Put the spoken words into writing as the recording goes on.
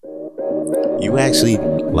You actually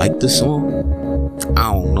like the song?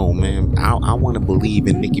 I don't know, man. I want to believe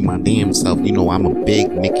in Nicki my damn self. You know, I'm a big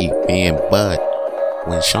Nicki fan, but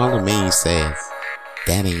when Charlamagne says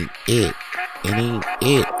that ain't it, it ain't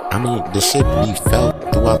it. I mean, the shit be felt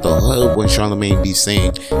throughout the hood when Charlamagne be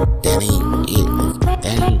saying that ain't it,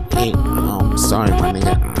 that ain't it. I'm sorry, my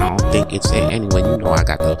nigga. I don't think it's it. Anyway, you know I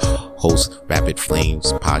got the host Rapid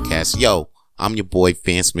Flames podcast. Yo, I'm your boy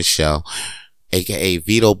Vance Michelle, aka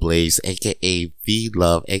Vito Blaze, aka V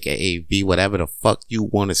Love, aka V whatever the fuck you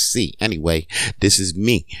want to see. Anyway, this is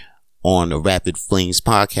me on the Rapid Flames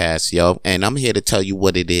podcast, yo, and I'm here to tell you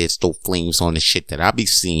what it is, throw flames on the shit that I be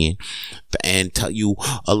seeing, and tell you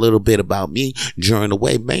a little bit about me during the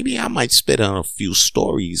way. Maybe I might spit on a few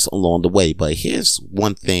stories along the way, but here's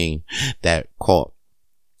one thing that caught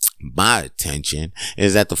my attention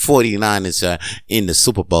is that the 49ers are in the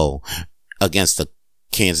Super Bowl against the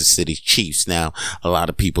Kansas City Chiefs. Now, a lot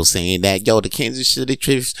of people saying that, yo, the Kansas City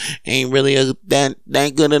Chiefs ain't really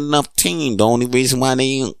that good enough team. The only reason why they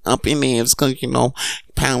ain't up in there is because, you know,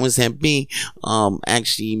 Powers and B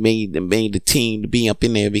actually made the team to be up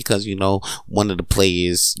in there because, you know, one of the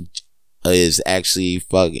players is actually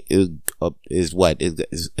is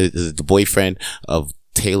the boyfriend of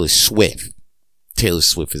Taylor Swift. Taylor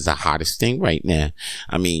Swift is the hottest thing right now.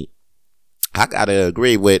 I mean, I gotta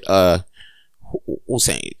agree with who's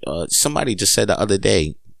saying? Somebody just said the other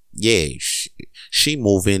day, yeah, she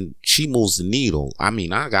moves the needle. I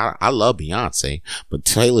mean, I love Beyonce, but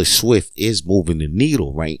Taylor Swift is moving the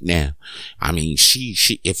needle right now. I mean, she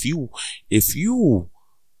if you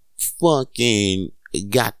fucking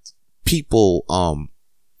got people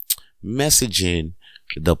messaging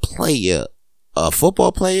the player, a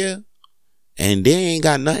football player, and they ain't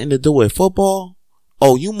got nothing to do with football,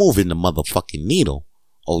 oh, you moving the motherfucking needle.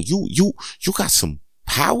 Oh, you got some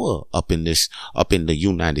power up in the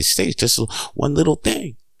United States. Just one little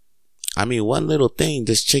thing. I mean, one little thing.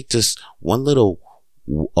 This chick, just one little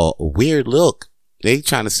weird look. They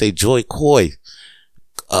trying to say Joy Coy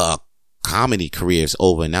comedy career's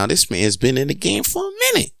over. Now this man's been in the game for a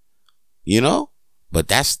minute, you know. But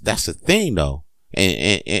that's the thing though.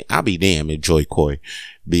 And I'll be damned if Joy Coy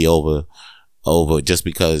be over just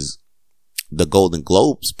because the Golden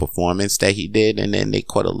Globes performance that he did, and then they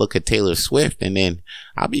caught a look at Taylor Swift, and then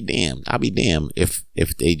I'll be damned if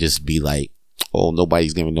they just be like, oh,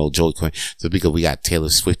 nobody's giving no Joy Coy just because we got Taylor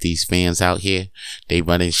Swifties fans out here, they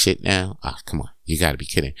running shit now. Ah, come on, you gotta be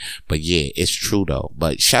kidding. But yeah, it's true though.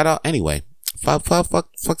 But shout out anyway. Fuck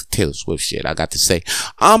the Taylor Swift shit. I got to say,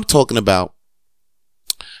 I'm talking about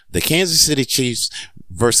the Kansas City Chiefs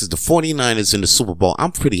versus the 49ers in the Super Bowl.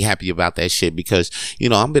 I'm pretty happy about that shit because, you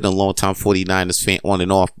know, I've been a long time 49ers fan on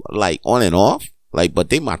and off, but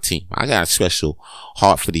they my team. I got a special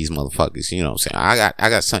heart for these motherfuckers. You know what I'm saying? I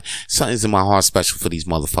got something's in my heart special for these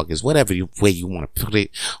motherfuckers, whatever way you want to put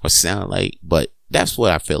it or sound like. But that's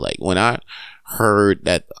what I feel like. When I heard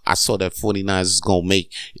that, I saw that 49ers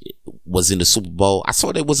was in the Super Bowl. I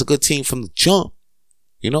saw that was a good team from the jump.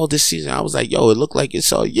 You know, this season, I was like, yo, it looked like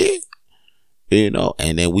it's all, yeah. You know,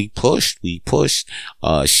 and then we pushed.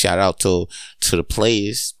 Shout out to the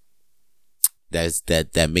players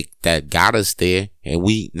that got us there. And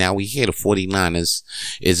we hear the 49ers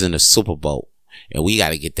is in the Super Bowl. And we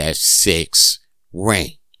gotta get that 6th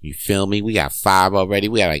ring. You feel me? We got 5 already.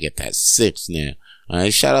 We gotta get that 6th now. All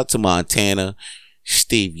right. Shout out to Montana,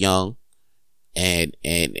 Steve Young, and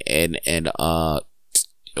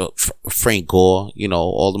Frank Gore, you know,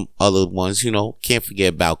 all them other ones, you know, can't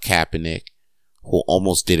forget about Kaepernick, who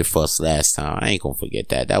almost did it for us last time. I ain't gonna forget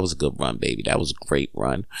that. That was a good run, baby. That was a great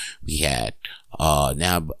run we had.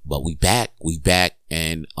 But we back,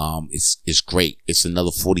 and it's great. It's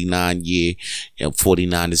another 49 year, and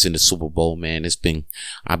 49 is in the Super Bowl, man. It's a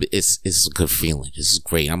good feeling. This is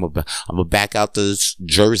great. I'm a back out the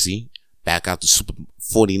jersey, back out the Super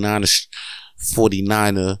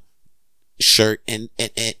 49er shirt, and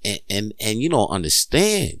you know,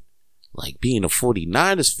 understand, like, being a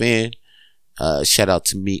 49ers fan, shout out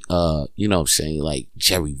to me, you know what I'm saying, like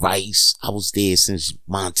Jerry Rice. I was there since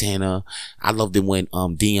Montana. I loved it when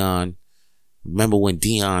remember when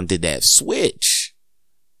Deion did that switch,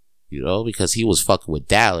 you know, because he was fucking with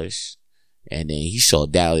Dallas, and then he saw,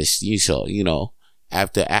 you know,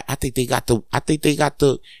 after he got the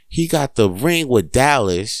ring with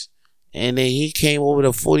Dallas. And then he came over to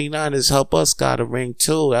 49ers, help us got a ring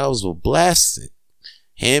too. That was a blessing.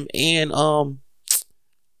 Him and what's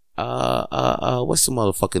the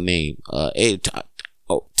motherfucking name?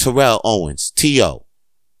 Terrell Owens, T.O.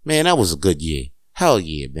 Man, that was a good year. Hell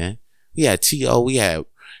yeah, man. We had T.O., we had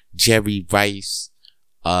Jerry Rice,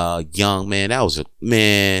 Young, man, that was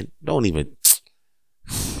don't even,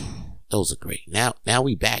 those are great. Now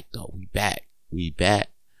we back though. We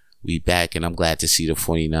back, and I'm glad to see the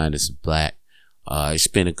 49ers black. It's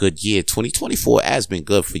been a good year. 2024 has been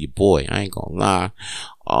good for your boy. I ain't gonna lie.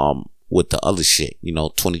 With the other shit,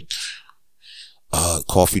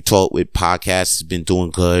 Coffee Talk with podcasts has been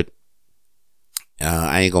doing good.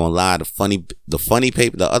 I ain't gonna lie. The funny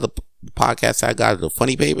paper, the other podcasts I got, the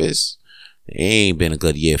funny papers, it ain't been a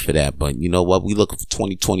good year for that. But you know what? We looking for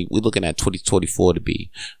 2020. We looking at 2024 to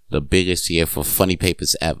be the biggest year for funny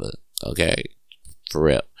papers ever. Okay. For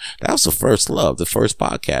real. That was the first love, the first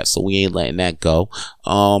podcast. So we ain't letting that go.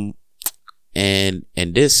 And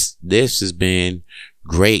this has been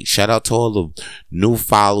great. Shout out to all the new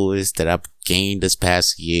followers that I've gained this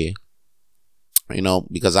past year.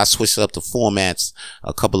 Because I switched up the formats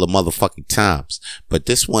a couple of motherfucking times. But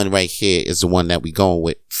this one right here is the one that we going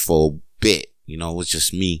with for a bit. It's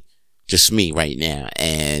just me right now.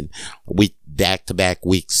 And we back-to-back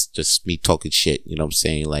weeks, just me talking shit. You know what I'm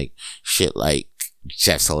saying? Like, shit like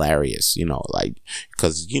Jess Hilarious,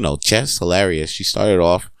 because, Jess Hilarious, she started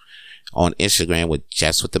off on Instagram with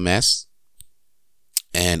Jess with the Mess.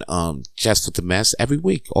 And, Jess with the Mess, every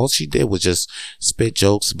week, all she did was just spit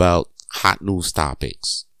jokes about hot news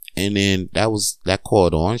topics. And then that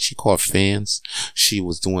caught on. She caught fans. She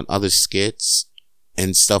was doing other skits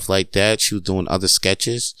and stuff like that. She was doing other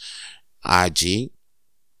sketches, IG.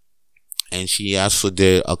 And she also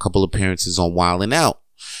did a couple appearances on Wildin' Out.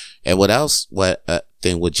 And what else?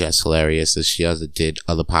 Thing with Jess Hilarious is she also did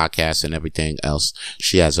other podcasts and everything else.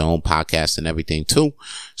 She has her own podcast and everything too.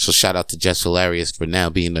 So shout out to Jess Hilarious for now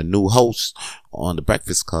being the new host on the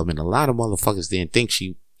Breakfast Club. And a lot of motherfuckers didn't think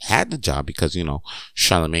she had the job because,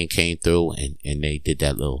 Charlamagne came through and they did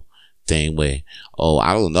that little thing where,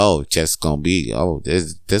 I don't know if Jess gonna be,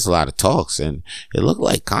 there's a lot of talks and it looked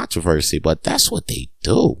like controversy, but that's what they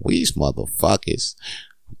do. These motherfuckers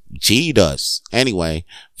G'd us. Anyway,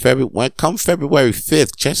 come February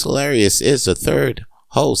 5th, Jess Hilarious is the third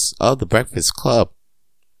host of the Breakfast Club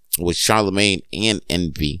with Charlamagne and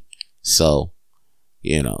Envy. So,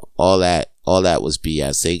 all that was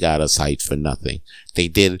BS. They got us hyped for nothing. They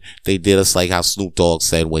did us like how Snoop Dogg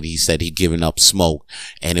said when he said he'd given up smoke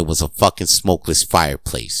and it was a fucking smokeless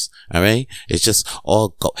fireplace. All right. It's just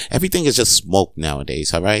everything is just smoke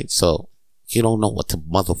nowadays. All right. So you don't know what to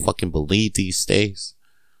motherfucking believe these days.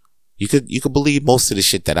 You could believe most of the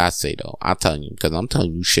shit that I say though. I'm telling you, because I'm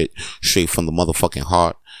telling you shit straight from the motherfucking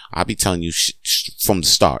heart. I'll be telling you shit from the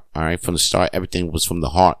start. All right. From the start, everything was from the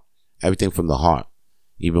heart. Everything from the heart.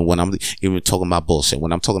 Even when I'm talking about bullshit,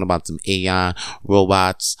 when I'm talking about some AI,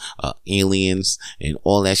 robots, aliens, and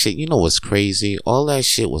all that shit, what's crazy? All that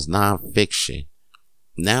shit was non-fiction.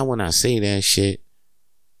 Now when I say that shit,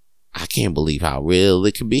 I can't believe how real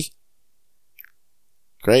it can be.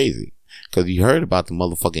 Crazy. Because you heard about the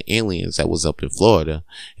motherfucking aliens that was up in Florida,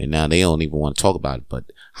 and now they don't even want to talk about it.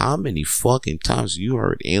 But how many fucking times you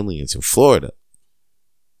heard aliens in Florida?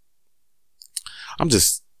 I'm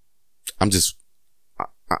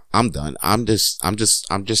done. I'm just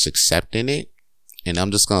accepting it, and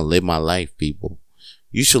I'm just gonna live my life, people.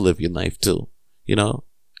 You should live your life too,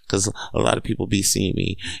 because a lot of people be seeing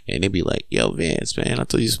me and they be like, "Yo, Vance, man, I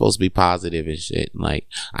thought you're supposed to be positive and shit." And like,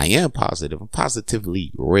 I am positive. I'm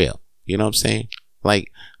positively real. You know what I'm saying?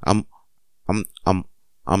 Like, I'm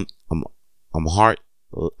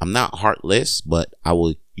not heartless, but I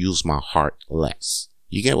will use my heart less.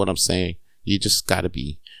 You get what I'm saying? You just gotta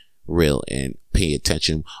be real and pay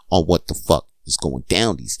attention on what the fuck is going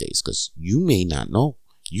down these days, because you may not know.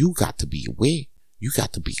 You got to be aware. You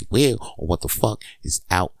got to be aware of what the fuck is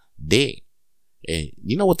out there. And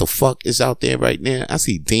you know what the fuck is out there right now? I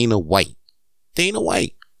see Dana White. He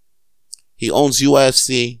owns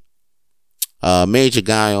UFC. Major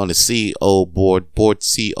guy on the CEO board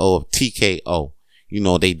CEO of TKO.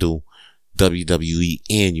 They do WWE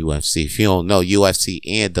and UFC. If you don't know, UFC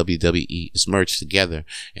and WWE is merged together,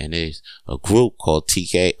 and there's a group called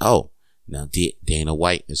TKO. Now, Dana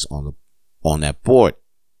White is on that board,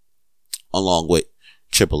 along with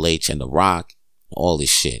Triple H and The Rock, all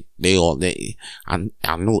this shit. I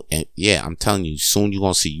knew, and yeah, I'm telling you, soon you're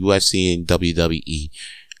gonna see UFC and WWE,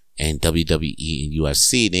 and WWE and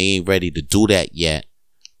UFC. They ain't ready to do that yet.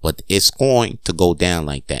 But it's going to go down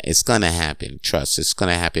like that. It's going to happen. Trust. It's going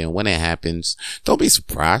to happen. When it happens, don't be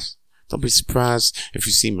surprised. Don't be surprised if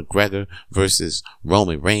you see McGregor versus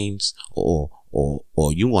Roman Reigns, or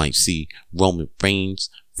you might see Roman Reigns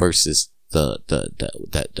versus the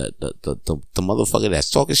motherfucker that's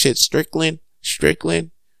talking shit, Strickland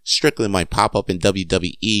might pop up in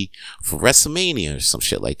WWE for WrestleMania or some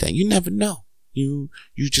shit like that. You never know. You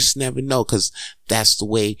just never know, because that's the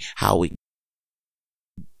way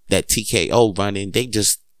that TKO running. They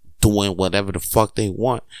just doing whatever the fuck they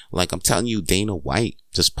want. Like I'm telling you, Dana White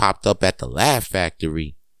just popped up at the Laugh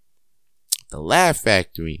Factory. The Laugh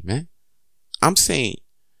Factory, man. I'm saying,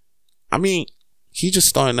 I mean, he just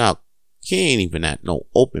starting out. He ain't even at no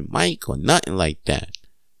open mic or nothing like that.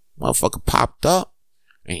 Motherfucker popped up,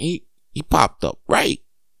 and he popped up right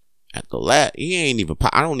at the Laugh. He ain't even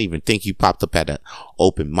I don't even think he popped up at an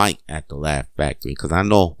open mic at the Laugh Factory, because I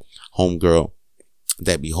know homegirl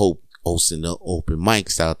that be hosting the open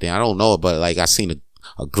mics out there. I don't know, but like I seen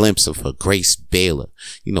a glimpse of her, Grace Baylor.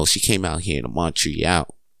 You know, she came out here to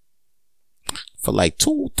Montreal for like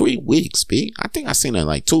 2-3 weeks, B. I think I seen her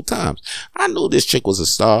like 2 times. I knew this chick was a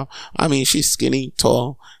star. I mean, she's skinny,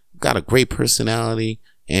 tall, got a great personality,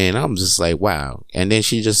 and I'm just like, wow. And then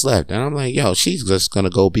she just left, and I'm like, yo, she's just gonna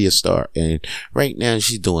go be a star. And right now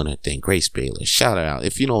she's doing her thing. Grace Baylor, shout her out.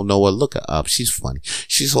 If you don't know her, look her up. She's funny.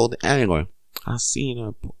 She's holding. Anyway, I seen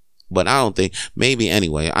her, but I don't think. Maybe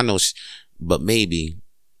anyway. I know, but maybe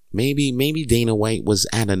Dana White was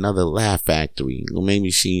at another Laugh Factory.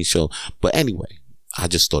 Maybe she didn't show. But anyway, I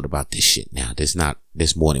just thought about this shit now.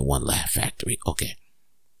 There's more than one Laugh Factory. Okay.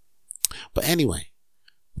 But anyway,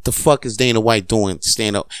 what the fuck is Dana White doing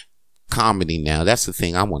stand-up comedy now? That's the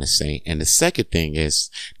thing I want to say. And the second thing is,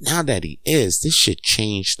 now that he is, this shit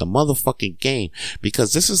changed the motherfucking game.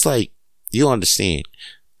 Because this is like, you understand,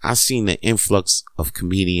 I seen the influx of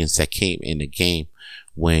comedians that came in the game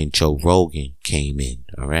when Joe Rogan came in,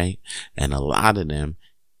 all right? And a lot of them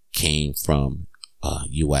came from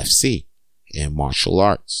UFC and martial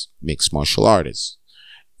arts, mixed martial artists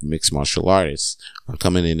are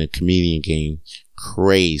coming in the comedian game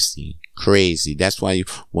crazy. That's why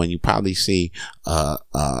when you probably see a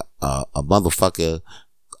motherfucker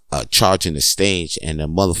charging the stage and the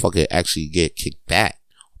motherfucker actually get kicked back,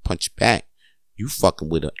 punched back, you fucking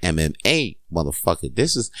with an MMA motherfucker.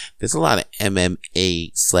 There's a lot of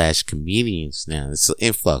MMA / comedians now. It's an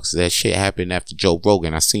influx. That shit happened after Joe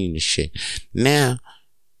Rogan. I seen this shit. Now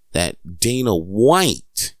that Dana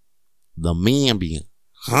White, the man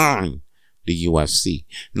behind the UFC,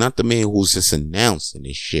 not the man who's just announcing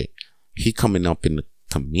this shit, he coming up in the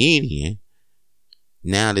comedian.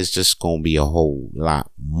 Now there's just gonna be a whole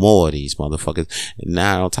lot more of these motherfuckers. And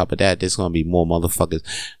now on top of that, there's gonna be more motherfuckers.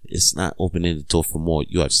 It's not opening the door for more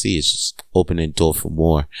UFC. It's just opening the door for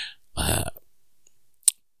more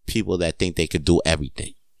people that think they could do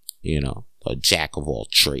everything. You know, a jack of all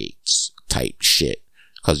trades type shit.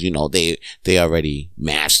 Cause you know, they already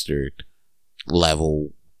mastered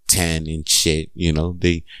level 10 and shit. You know,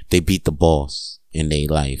 they beat the boss in their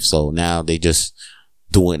life. So now they just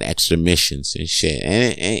doing extra missions and shit.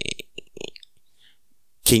 And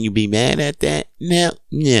can you be mad at that? No.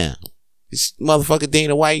 This motherfucker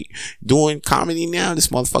Dana White doing comedy now. This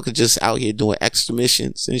motherfucker just out here doing extra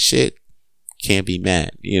missions and shit. Can't be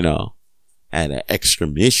mad, you know, at an extra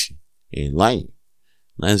mission in life.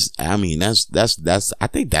 I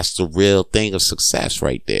think that's the real thing of success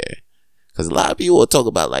right there. Cause a lot of people will talk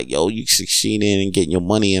about like, yo, you succeeding and getting your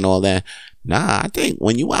money and all that. Nah, I think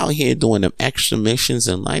when you out here doing them extra missions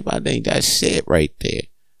in life, I think that's it right there.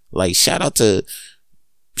 Like, shout out to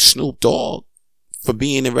Snoop Dogg for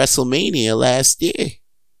being in WrestleMania last year.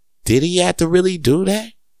 Did he have to really do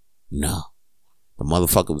that? No. The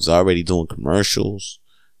motherfucker was already doing commercials.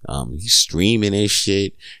 He's streaming his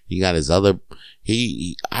shit. He got his other.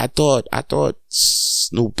 I thought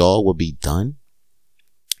Snoop Dogg would be done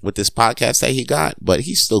with this podcast that he got, but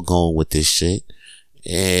he's still going with this shit.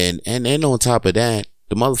 And then on top of that,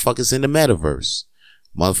 the motherfucker's in the metaverse.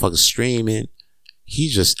 Motherfucker's streaming.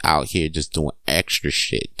 He's just out here just doing extra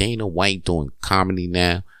shit. Dana White doing comedy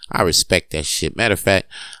now. I respect that shit. Matter of fact,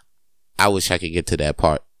 I wish I could get to that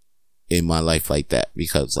part in my life like that,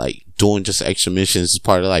 because like doing just extra missions is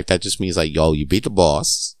part of life. That just means like, yo, you beat the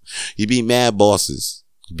boss. You beat mad bosses.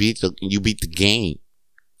 You beat the game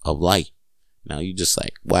of life. Now you just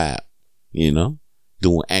like, wow, you know?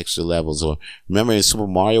 Doing extra levels. Or remember in Super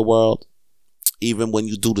Mario World, even when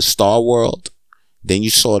you do the Star World, then you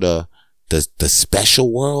saw the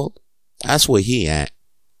special world. That's where he at.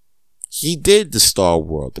 He did the Star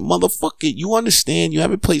World. The motherfucker, you understand? You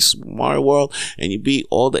haven't played Super Mario World and you beat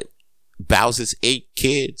all the Bowser's 8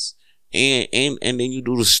 kids, and then you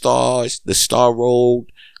do the Star Road,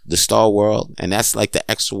 the Star World, and that's like the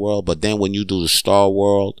extra world. But then when you do the Star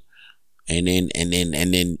World, and then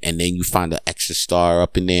you find an extra star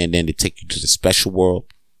up in there, and then they take you to the special world.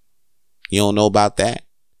 You don't know about that?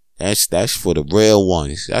 That's for the real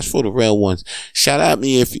ones. That's for the real ones. Holler at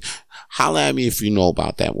me if you know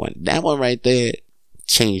about that one. That one right there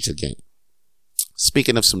changed the game.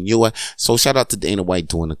 Speaking of some newer, so shout out to Dana White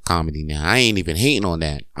doing the comedy now. I ain't even hating on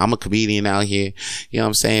that. I'm a comedian out here. You know what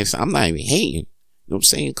I'm saying? So I'm not even hating. You know what I'm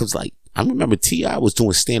saying? Cause like, I remember T.I. was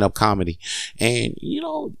doing stand-up comedy, and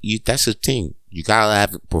that's the thing. You gotta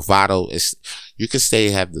have bravado. You can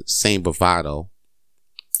have the same bravado.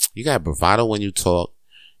 You got bravado when you talk,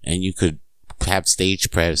 and you could have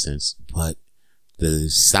stage presence, but the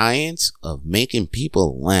science of making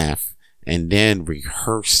people laugh and then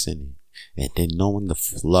rehearsing it and then knowing the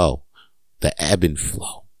flow, the ebb and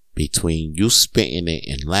flow between you spitting it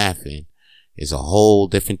and laughing is a whole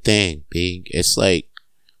different thing, big. It's like,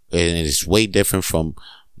 and it's way different from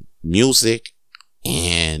music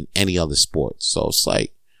and any other sport. So it's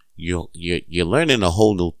like you're learning a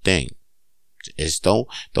whole new thing. It's don't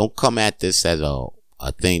come at this as a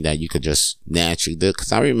thing that you could just naturally do.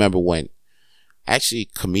 Cause I remember when actually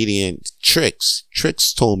comedian Tricks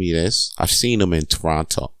told me this. I've seen him in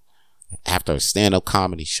Toronto after a stand-up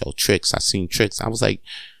comedy show. I seen Tricks. I was like,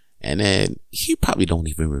 and then he probably don't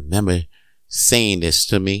even remember saying this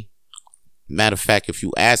to me. Matter of fact, if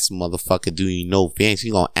you ask the motherfucker, do you know Vance?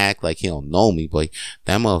 He gonna act like he don't know me, but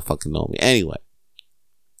that motherfucker know me. Anyway,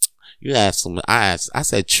 you ask him, I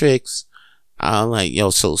said, Tricks, I'm like, yo,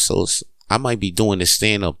 so I might be doing this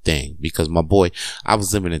stand-up thing because my boy, I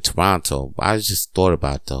was living in Toronto. I just thought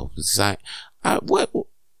about though.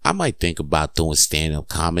 I might think about doing stand-up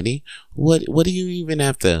comedy. What do you even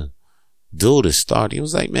have to do to start? He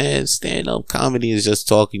was like, man, stand-up comedy is just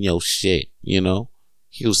talking your shit, He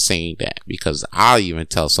was saying that because I'll even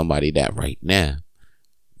tell somebody that right now,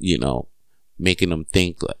 making them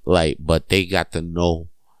think like, but they got to know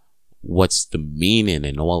what's the meaning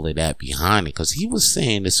and all of that behind it. Cause he was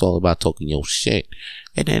saying it's all about talking your shit.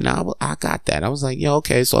 And then I got that. I was like, yeah,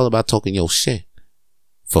 okay, it's all about talking your shit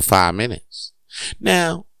for 5 minutes.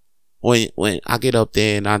 Now, when I get up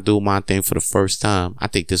there and I do my thing for the first time, I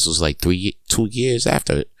think this was like 2 years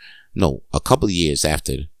after, no, a couple of years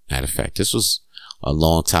after. Matter of fact, this was a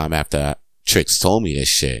long time after Tricks told me this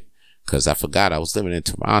shit. Cause I forgot I was living in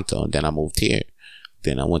Toronto and then I moved here.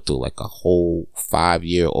 Then I went through like a whole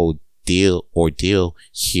 5-year ordeal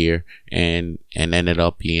here and ended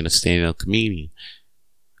up being a stand-up comedian.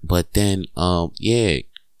 But then,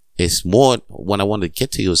 it's more, when I want to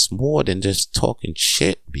get to you, it's more than just talking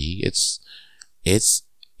shit, B. It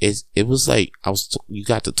was like, you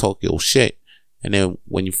got to talk your shit. And then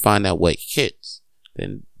when you find out what hits,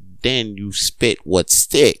 then you spit what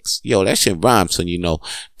sticks. Yo, that shit rhymes, so you know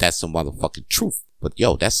that's some motherfucking truth. But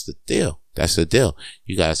yo, that's the deal. That's the deal.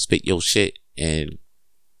 You gotta spit your shit and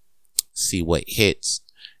see what hits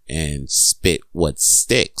and spit what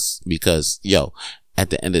sticks. Because yo,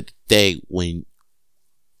 at the end of the day, when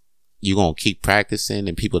you're gonna keep practicing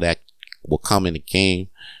and people that will come in the game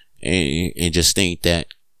and just think that,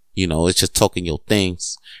 it's just talking your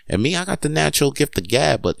things. And me, I got the natural gift of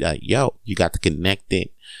gab, but yo, you got to connect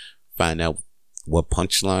it, find out what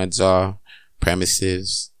punchlines are,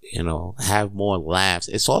 premises, have more laughs.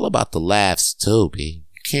 It's all about the laughs too, B.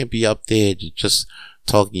 You can't be up there just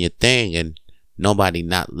talking your thing and nobody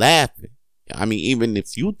not laughing. I mean, even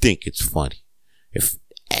if you think it's funny, if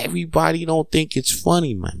everybody don't think it's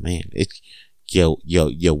funny, my man,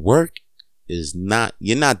 your work is not,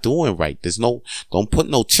 you're not doing right. Don't put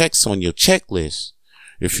no checks on your checklist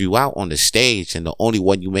if you out on the stage and the only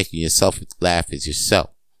one you making yourself laugh is yourself.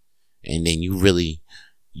 And then you really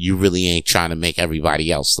ain't trying to make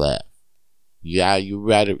everybody else laugh. Yeah, you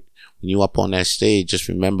rather, when you up on that stage, just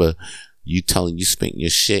remember you spitting your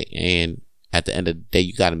shit, and at the end of the day,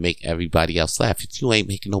 you gotta make everybody else laugh. If you ain't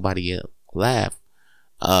making nobody else laugh,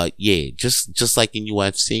 just like in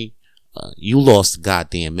UFC, you lost the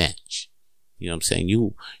goddamn match. You know what I'm saying?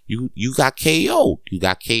 You got KO'd. You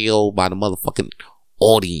got KO'd by the motherfucking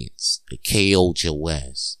audience. They KO'd your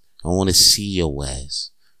ass. I want to see your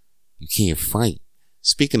ass. You can't fight.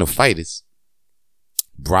 Speaking of fighters,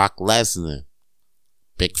 Brock Lesnar,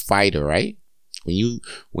 big fighter, right?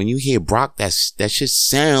 When you hear Brock, that shit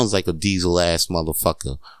sounds like a diesel ass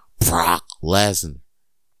motherfucker. Brock Lesnar.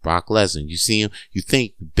 You see him, you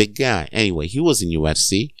think big guy. Anyway, he was in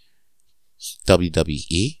UFC,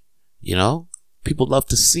 WWE. People love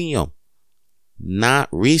to see him. Not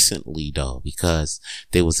recently though, because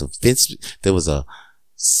there was a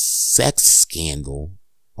sex scandal.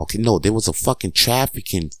 Okay, no, there was a fucking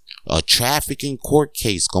trafficking court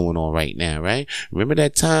case going on right now, right? Remember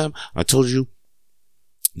that time I told you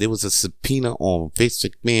there was a subpoena on Vince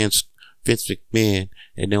McMahon,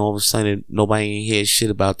 and then all of a sudden nobody ain't hear shit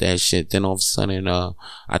about that shit. Then all of a sudden,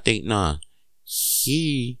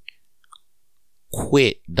 he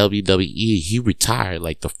quit WWE. He retired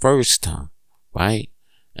like the first time, right?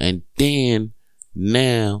 And then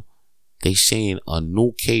Now they saying a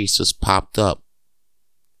new case has popped up.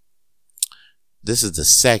 This is the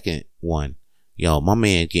second one. Yo, my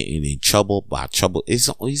man getting in trouble by trouble. He's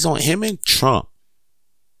on him and Trump.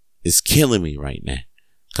 It's killing me right now.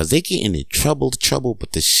 Cause they getting in trouble,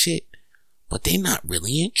 but but they not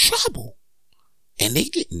really in trouble. And they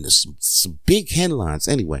getting into some big headlines.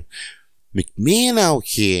 Anyway, McMahon out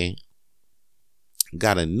here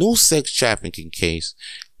got a new sex trafficking case.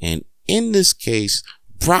 And in this case,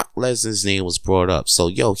 Brock Lesnar's name was brought up. So,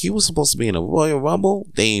 yo, he was supposed to be in a Royal Rumble.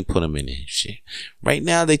 They ain't put him in that shit. Right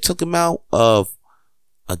now, they took him out of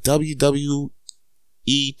a WWE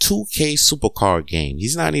 2K Supercard game.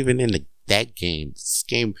 He's not even in that game. This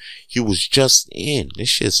game he was just in. This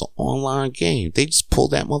shit's an online game. They just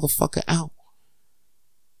pulled that motherfucker out.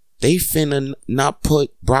 They finna not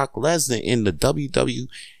put Brock Lesnar in the WWE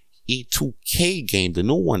 2K game, the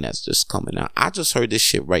new one that's just coming out. I just heard this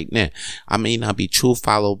shit right now. I may not be true,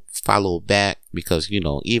 follow back, because, you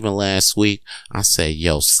know, even last week I said,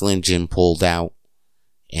 yo, Slim Jim pulled out,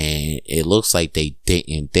 and it looks like they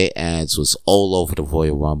didn't. Their ads was all over the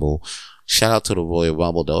Royal Rumble. Shout out to the Royal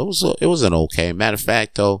Rumble though. It was an okay. Matter of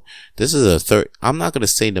fact though, this is a third. I'm not gonna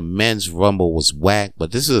say the men's Rumble was whack,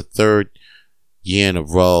 but this is a third year in a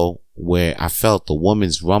row where I felt the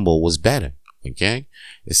women's Rumble was better. Okay,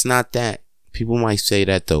 it's not that people might say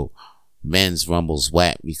that the men's Rumble's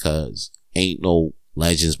whack because ain't no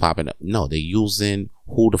legends popping up. No, they using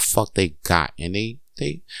who the fuck they got, and they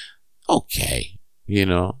okay. You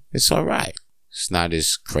know, it's all right. It's not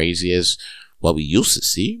as crazy as what we used to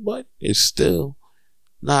see, but it's still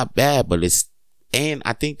not bad. But and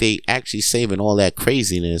I think they actually saving all that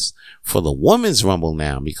craziness for the women's Rumble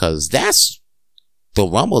now, because that's the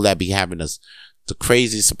Rumble that be having us the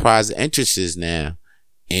crazy surprise entrances now.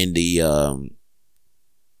 And the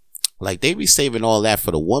like they be saving all that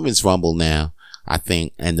for the women's Rumble now, I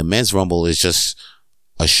think. And the men's Rumble is just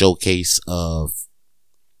a showcase of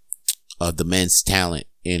the men's talent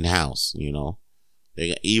in-house, you know.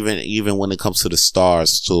 They even when it comes to the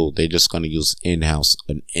stars too, they're just gonna use an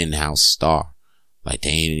in-house star. Like, they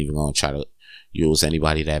ain't even gonna try to use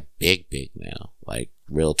anybody that big now. Like,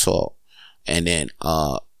 real talk. And then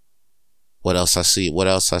what else I see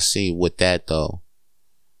with that though?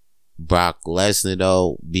 Brock Lesnar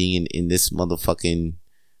though being in this motherfucking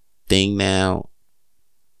thing now,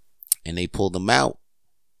 and they pulled him out.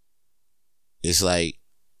 It's like,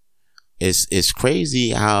 it's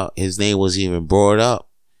crazy how his name was even brought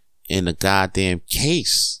up in the goddamn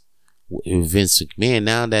case with Vince McMahon.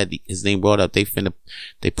 Now that his name brought up, they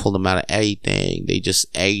pulled him out of everything. They just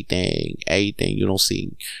everything. You don't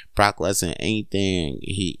see Brock Lesnar anything.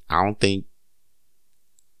 I don't think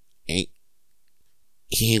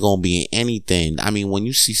he ain't gonna be in anything. I mean, when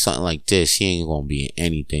you see something like this, he ain't gonna be in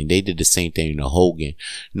anything. They did the same thing to Hogan.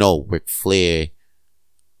 No, Ric Flair.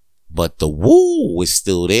 But the woo is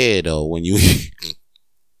still there though. When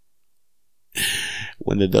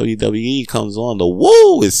when the WWE comes on, the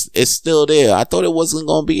woo is still there. I thought it wasn't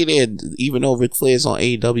gonna be there, even though Ric Flair's on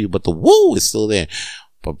AEW, but the woo is still there.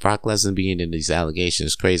 But Brock Lesnar being in these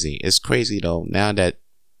allegations is crazy. It's crazy though, now that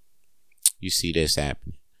you see this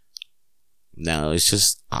happening. Now it's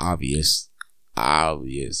just obvious.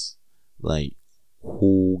 Like,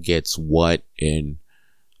 who gets what and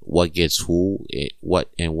what gets who,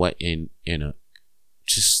 what in a,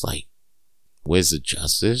 just like, where's the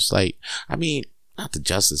justice? Like, I mean, not the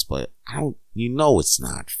justice, but it's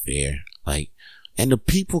not fair. Like, and the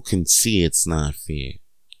people can see it's not fair,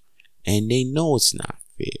 and they know it's not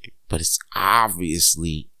fair, but it's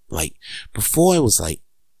obviously, like, before it was like,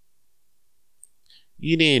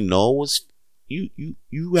 you didn't know it was,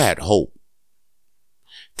 you had hope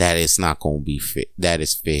that it's not gonna be fair, that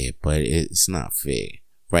it's fair, but it's not fair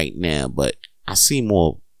right now. But I see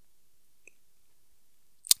more.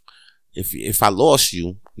 If I lost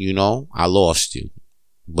you, you know, I lost you.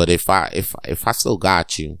 But if I still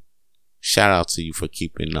got you, shout out to you for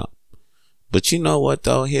keeping up. But you know what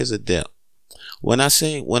though? Here's the deal. When I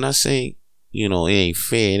say, you know, it ain't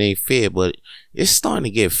fair, but it's starting to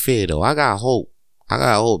get fair though. I got hope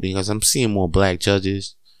because I'm seeing more black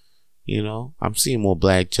judges. You know, I'm seeing more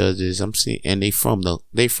black judges. And they from the mud.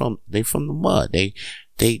 They from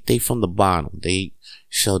the bottom.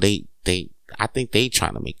 I think they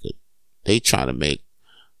trying to make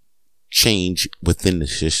change within the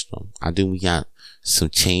system. I think we got some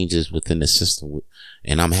changes within the system,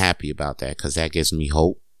 and I'm happy about that, because that gives me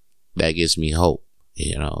hope.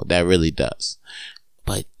 You know, that really does.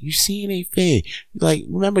 But you see, it ain't fair. Like,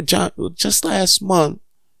 remember just last month,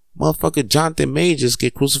 motherfucker Jonathan Majors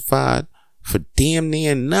get crucified for damn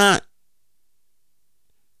near not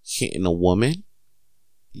hitting a woman.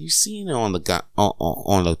 You seen it on the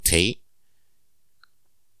on the tape.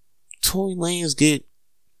 Tory Lanez get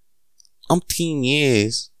umpteen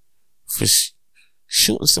years for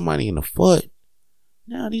shooting somebody in the foot.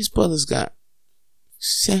 Now these brothers got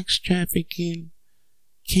sex trafficking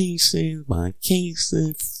cases by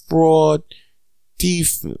cases, fraud,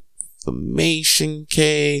 defamation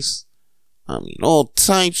case. I mean, all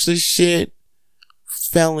types of shit.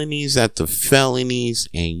 Felonies after felonies,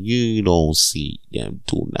 and you don't see them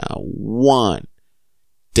do not one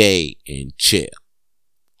day in jail.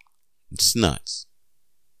 It's nuts.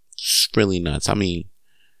 It's really nuts. I mean,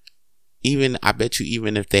 I bet you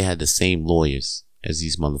even if they had the same lawyers as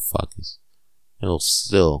these motherfuckers, it'll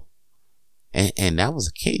still, and that was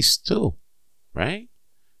the case too, right?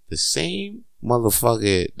 The same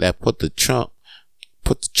motherfucker that put the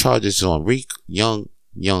charges on young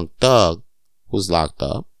Thug, who's locked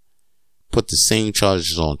up, put the same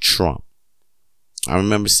charges on Trump. I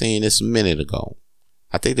remember saying this a minute ago.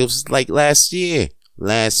 I think it was like last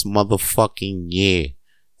motherfucking year,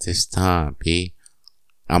 this time, P.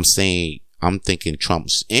 I'm thinking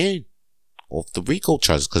Trump's in off the RICO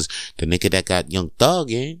charges, because the nigga that got Young Thug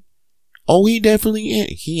in, oh, he definitely in.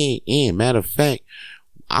 He ain't in. Matter of fact,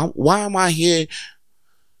 why am I here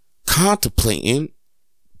contemplating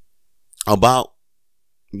about,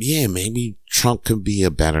 yeah, maybe Trump could be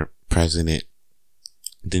a better president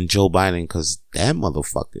than Joe Biden, because that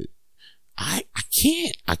motherfucker, I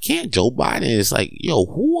can't. Joe Biden is like, yo,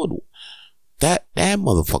 who would that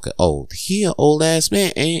motherfucker? Oh, he an old ass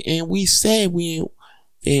man, and we said we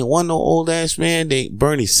ain't want no old ass man.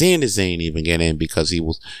 Bernie Sanders ain't even get in because he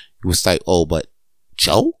was like, oh, but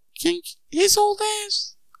Joe, his old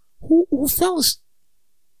ass, who fellas?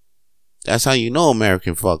 That's how you know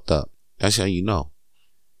American fucked up. That's how you know.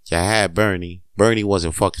 You had Bernie. Bernie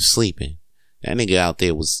wasn't fucking sleeping. That nigga out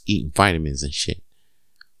there was eating vitamins and shit.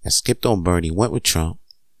 I skipped on Bernie, went with Trump.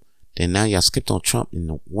 Then now y'all skipped on Trump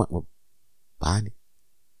and went with Biden.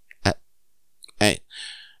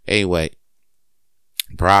 Anyway,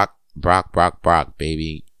 Brock,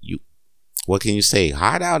 baby. What can you say?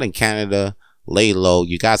 Hide out in Canada. Lay low.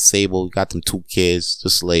 You got Sable. You got them 2 kids.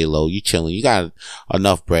 Just lay low. You chilling. You got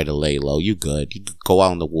enough bread to lay low. You good. You could go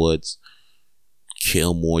out in the woods.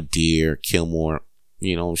 Kill more deer. Kill more,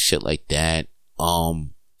 shit like that.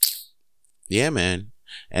 Yeah, man.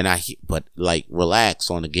 And but like,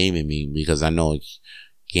 relax on the gaming meme, because I know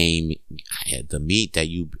the meat that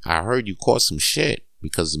I heard you caught some shit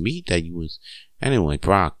because the meat that you was, anyway,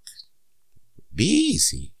 Brock, be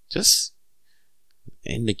easy.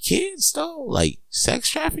 And the kids though, like, sex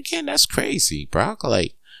trafficking, that's crazy, Brock.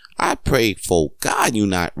 Like, I pray for God you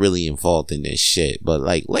not really involved in this shit, but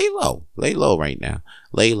like, lay low right now.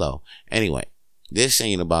 Lay low. Anyway, this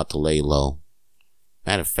ain't about to lay low.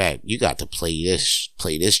 Matter of fact, you got to play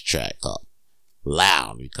this track up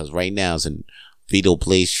loud, because right now it's a Vito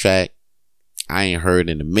Blaze track I ain't heard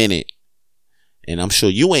in a minute, and I'm sure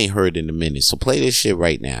you ain't heard in a minute. So play this shit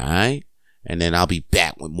right now, alright? And then I'll be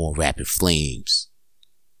back with more Rapid Flames.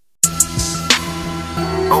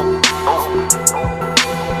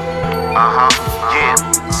 Yeah.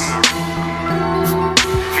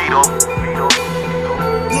 Vito.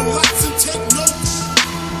 Relax and take notes.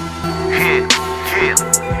 Yeah.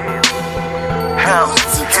 Hell,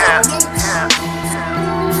 yeah.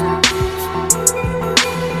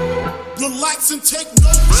 Relax and take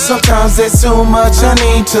notes. Sometimes there's too much I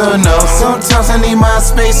need to know. Sometimes I need my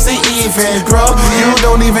space to even grow. You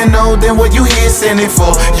don't even know then what you here standing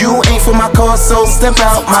for. You ain't for my cause, so step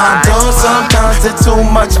out my door. Sometimes there's too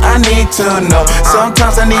much I need to know.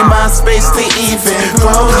 Sometimes I need my space to even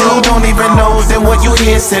grow. You don't even know then what you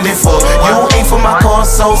here standing for. You ain't for my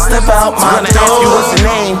cause, so step out my door. Ask you what's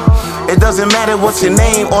your name? It doesn't matter what's your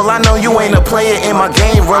name. All I know, you ain't a player in my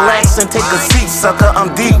game. Relax and take a seat, sucker,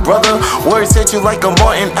 I'm deep, brother. Words hit you like a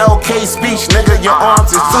Martin LK speech, nigga. Your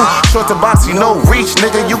arms is too short to box, you no reach,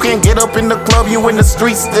 nigga. You can't get up in the club, you in the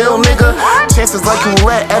street still, nigga. Chances like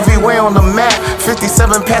roulette everywhere on the map.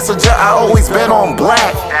 57 passenger, I always bet on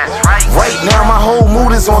black. Right now my whole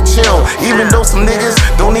mood is on chill, even though some niggas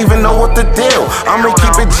don't even know what the deal. I'ma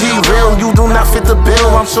keep it G real, you do not fit the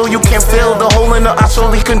bill. I'm sure you can't fill the hole in the I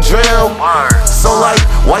surely can drill. So like,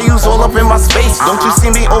 why you's all up in my space? Don't you see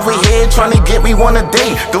me over here trying to get me one a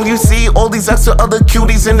day? Don't you see all these extra other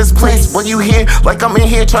cuties in this place? What you hear? Like I'm in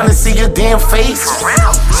here trying to see your damn face.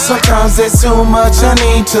 Sometimes there's too much I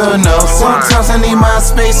need to know. Sometimes I need my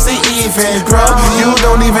space to even grow. You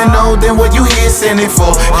don't even know then what you here standing for.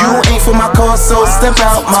 You ain't ain't for my cause, so step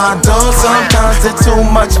out my door. Sometimes it's too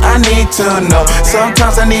much, I need to know.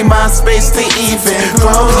 Sometimes I need my space to even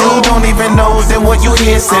grow. You don't even know then what you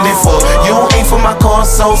here sending for. You ain't for my cause,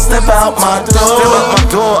 so step out my door. Step out my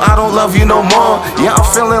door, I don't love you no more. Yeah, I'm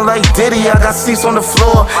feeling like Diddy, I got seats on the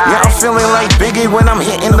floor. Yeah, I'm feeling like Biggie when I'm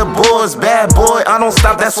hitting the boards. Bad boy, I don't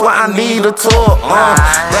stop, that's why I need a tour.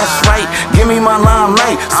 That's right, give me my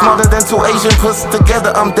limelight. Smarter than two Asian puts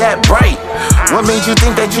together, I'm that bright. What made you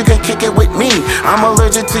think that you can kick it with me? I'm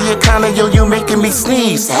allergic to your kind of, yo, you making me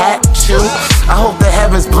sneeze. Hat you, I hope the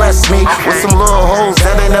heavens bless me with some little hoes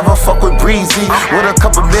that ain't never fuck with Breezy. With a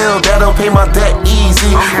couple bill that'll pay my debt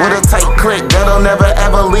easy. With a tight click that'll never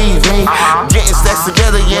ever leave me. Getting stacks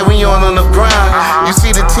together, yeah, we on the grind. You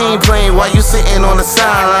see the team playing while you sitting on the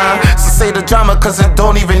sideline. So say the drama cause it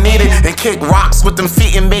don't even need it. And kick rocks with them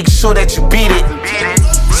feet and make sure that you beat it.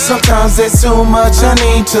 Sometimes it's too much, I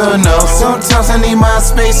need to know. Sometimes I need my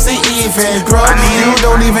space to even grow. You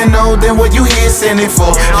don't even know then what you here sending for.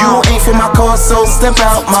 You ain't for my cause, so step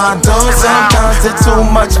out my door. Sometimes it's too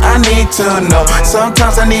much, I need to know.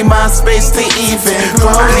 Sometimes I need my space to even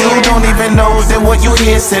grow. You don't even know then what you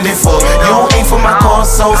here sending for. You ain't for my cause,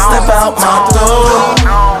 so step out my door.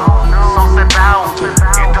 So step out. You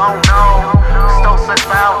don't know. So step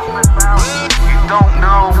out. You don't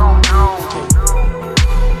know.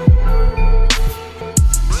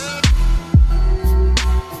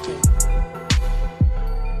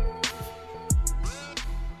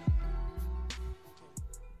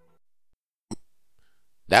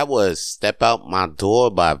 That was Step Out My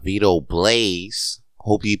Door by Vito Blaze.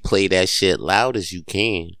 Hope you play that shit loud as you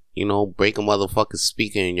can. You know, break a motherfucking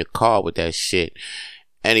speaker in your car with that shit.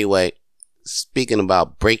 Anyway, speaking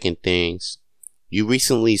about breaking things, you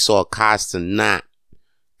recently saw Kai Cenat,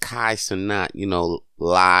 you know,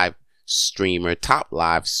 live streamer, top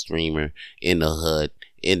live streamer in the hood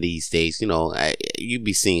in these days. You know, you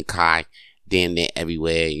be seeing Kai damn near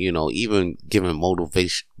everywhere, you know, even giving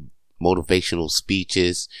motivational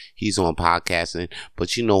speeches. He's on podcasting,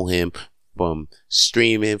 but you know him from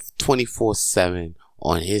streaming 24/7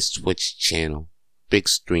 on his Twitch channel. Big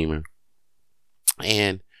streamer.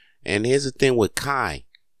 And here's the thing with Kai.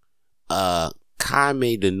 Kai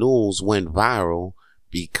made the news, went viral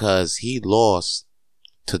because he lost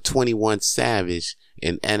to 21 Savage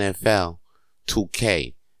in NFL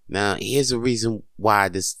 2K. Now, here's the reason why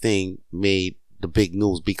this thing made the big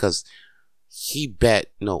news, because he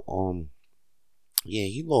bet, he lost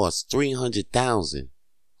 $300,000.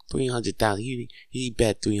 He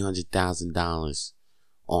bet $300,000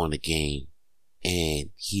 on the game, and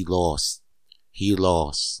he lost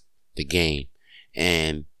the game,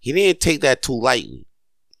 and he didn't take that too lightly,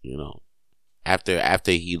 you know.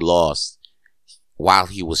 After he lost, while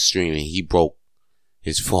he was streaming, he broke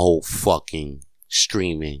his whole fucking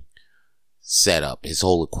streaming setup, his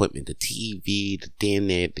whole equipment, the TV, the damn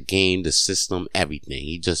near, the game, the system, everything.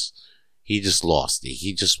 He just lost it.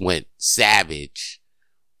 He just went savage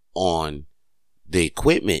on the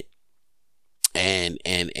equipment, and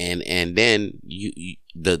then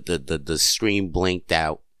the stream blinked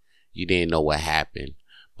out. You didn't know what happened,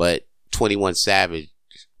 but 21 Savage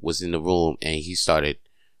was in the room and he started,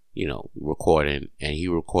 recording, and he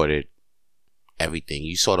recorded everything.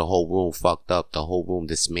 You saw the whole room fucked up, the whole room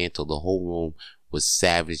dismantled, the whole room was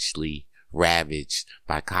savagely ravaged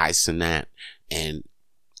by Kai Cenat, and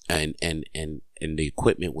the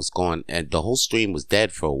equipment was gone, and the whole stream was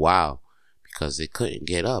dead for a while because it couldn't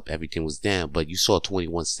get up. Everything was down. But you saw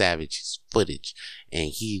 21 Savage's footage, and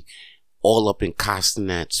he all up in Kai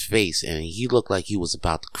Cenat's face, and he looked like he was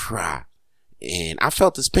about to cry. And I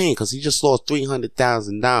felt his pain because he just lost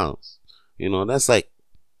 $300,000.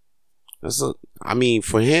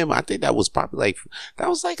 For him, I think that was probably like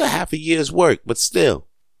a half a year's work, but still,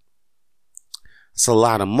 it's a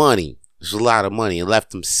lot of money. It's a lot of money. It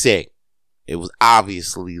left him sick. It was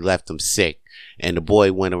obviously left him sick, and the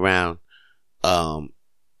boy went around,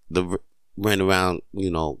 the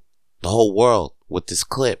whole world with this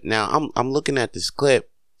clip. Now I'm looking at this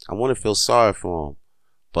clip. I want to feel sorry for him,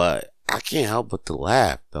 but I can't help but to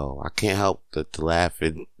laugh, though. I can't help but to laugh.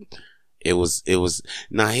 Here's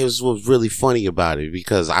what was really funny about it,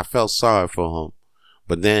 because I felt sorry for him,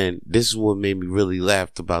 but then this is what made me really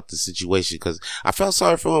laugh about the situation, because I felt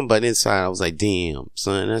sorry for him, but inside I was like, damn,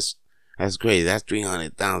 son, that's great. That's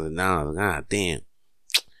 $300,000. God damn.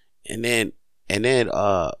 And then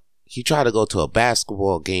he tried to go to a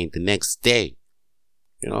basketball game the next day.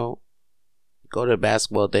 Go to a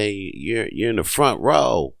basketball day, you're in the front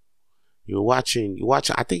row. You watching,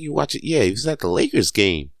 I think you watch it. Yeah, he was at the Lakers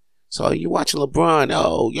game. So you watching LeBron.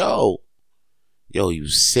 Oh, yo, he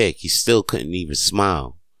was sick. He still couldn't even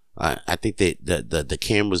smile. I think that the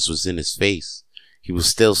cameras was in his face. He was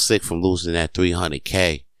still sick from losing that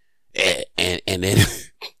 300K. And then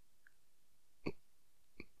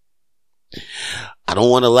I don't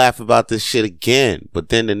want to laugh about this shit again, but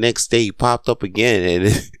then the next day he popped up again,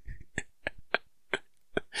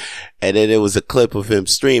 and then it was a clip of him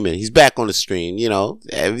streaming. He's back on the stream, you know,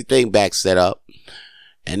 everything back set up.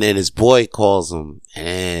 And then his boy calls him,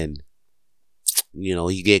 and you know,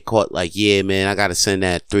 he get caught like, yeah, man, I gotta send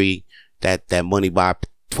that money by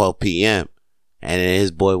 12 p.m. And then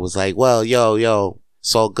his boy was like, well, yo,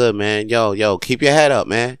 it's all good, man. Yo, keep your head up,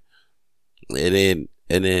 man. And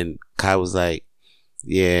then Kai was like,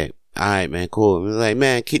 yeah, all right, man, cool. And he was like,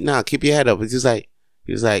 man, keep your head up. He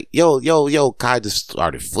was like, yo. Kai just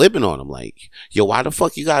started flipping on him, like, yo, why the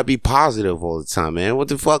fuck you gotta be positive all the time, man? What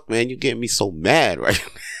the fuck, man? You getting me so mad, right?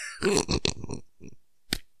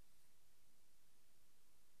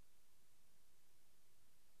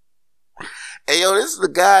 Hey, yo, this is the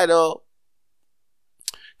guy though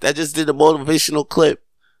that just did a motivational clip,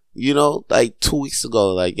 you know, like 2 weeks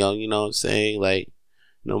ago. Like, yo, you know what I'm saying? Like,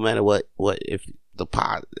 no matter what if the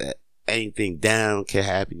pot, anything down can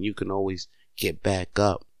happen, you can always get back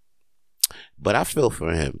up. But I feel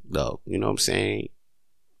for him though, you know what I'm saying?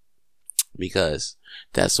 Because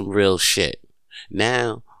that's some real shit.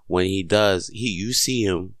 Now, when you see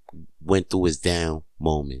him went through his down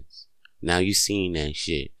moments. Now you seen that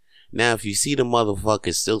shit. Now, if you see the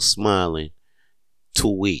motherfucker still smiling 2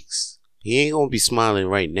 weeks, he ain't gonna be smiling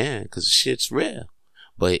right now because the shit's real.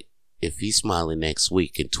 But if he's smiling next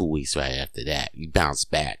week and 2 weeks right after that, you bounce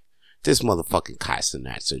back. This motherfucking Kai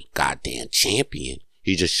Cenat's a goddamn champion.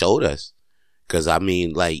 He just showed us. Because, I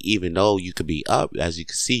mean, like, even though you could be up, as you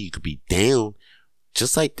can see, you could be down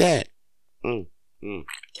just like that.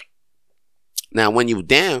 Now, when you're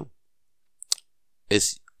down,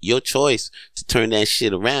 it's your choice to turn that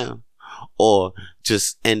shit around or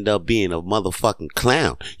just end up being a motherfucking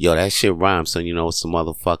clown. Yo, that shit rhymes, so you know it's some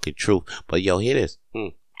motherfucking truth. But yo, hear this.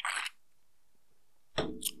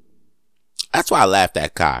 That's why I laughed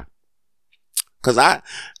at Kai. Cause I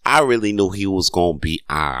really knew he was gonna be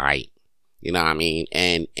alright. You know what I mean?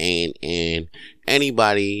 And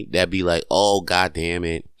anybody that be like, oh, god damn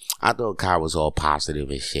it, I thought Kai was all positive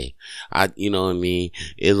and shit. You know what I mean?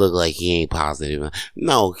 It looked like he ain't positive.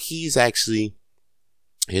 No, he's actually,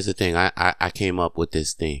 here's the thing. I came up with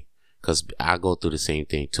this thing because I go through the same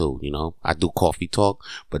thing too, you know? I do coffee talk,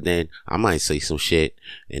 but then I might say some shit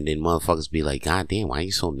and then motherfuckers be like, god damn, why are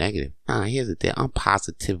you so negative? Nah, here's the thing. I'm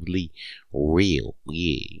positively real.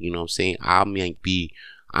 Yeah. You know what I'm saying? I might be,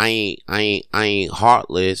 I ain't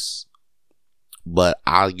heartless, but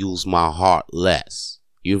I'll use my heart less.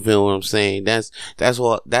 You feel what I'm saying? That's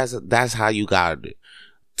how you got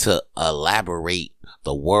to elaborate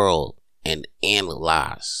the world and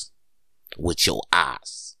analyze with your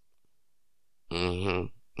eyes.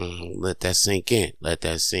 Let that sink in.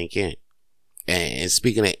 And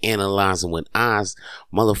speaking of analyzing with eyes,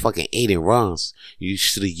 motherfucking Aiden Ross, you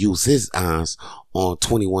should have used his eyes on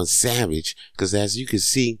 21 Savage, because as you can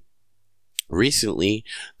see, recently,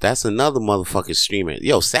 that's another motherfucking streamer.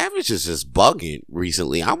 Yo, Savage is just bugging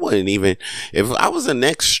recently. I wouldn't even, if I was the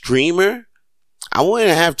next streamer, I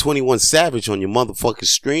wouldn't have 21 Savage on your motherfucking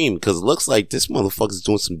stream, because it looks like this motherfucker's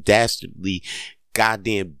doing some dastardly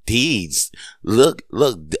goddamn deeds. Look,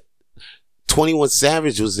 21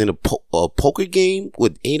 Savage was in a poker game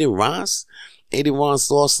with Aiden Ross. Aiden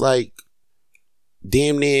Ross lost like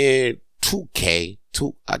damn near 2K,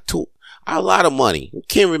 a lot of money.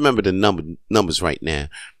 Can't remember the numbers right now.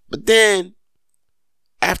 But then,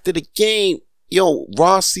 after the game, yo,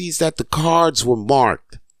 Ross sees that the cards were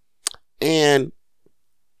marked. And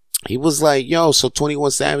he was like, yo, so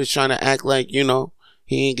 21 Savage trying to act like, you know,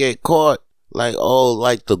 he ain't get caught. Like, oh,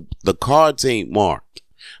 like the cards ain't marked.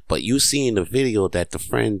 But you see in the video that the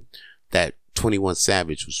friend that 21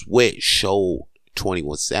 Savage was with showed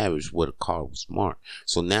 21 Savage where the card was marked.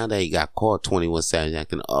 So now that he got caught, 21 Savage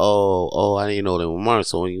acting, oh, I didn't know they were marked.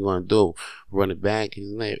 So what you gonna do? Run it back?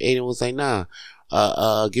 Aiden was like, nah,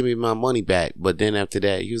 give me my money back. But then after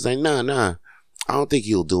that, he was like, nah, I don't think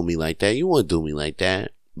he'll do me like that. You won't do me like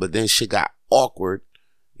that. But then shit got awkward,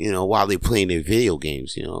 you know, while they playing their video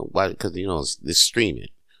games, you know, because, you know, they're streaming.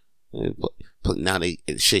 But now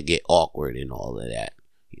shit get awkward and all of that.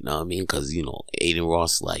 You know what I mean? Because, you know, Aiden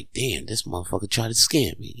Ross like, damn, this motherfucker tried to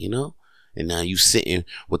scam me, you know? And now you sitting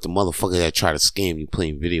with the motherfucker that tried to scam you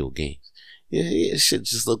playing video games. Yeah, shit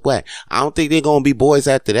just look whack. I don't think they're going to be boys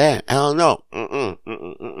after that. I don't know.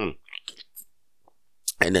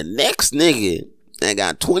 And the next nigga that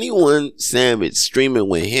got 21 Savage streaming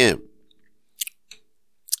with him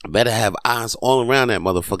better have eyes all around that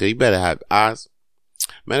motherfucker. You better have eyes.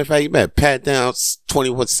 Matter of fact, you better pat down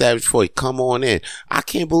 21 Savage before he come on in. I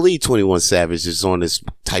can't believe 21 Savage is on this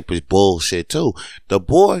type of bullshit too. The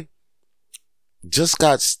boy just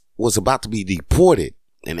was about to be deported.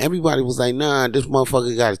 And everybody was like, nah, this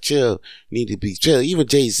motherfucker gotta chill. Need to be chill. Even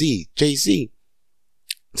Jay-Z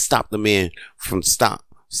stopped the man from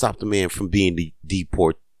being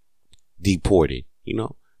deported, you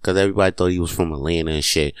know? Cause everybody thought he was from Atlanta and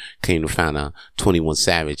shit. Came to find out 21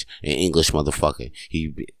 Savage, an English motherfucker.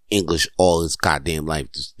 He English all his goddamn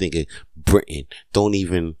life. This nigga Britain don't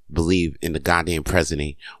even believe in the goddamn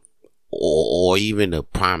president or even the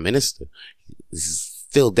prime minister. He's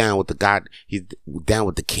still down with he's down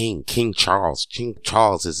with the king, King Charles. King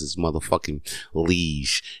Charles is his motherfucking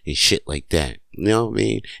liege and shit like that. You know what I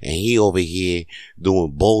mean? And he over here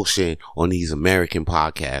doing bullshit on these American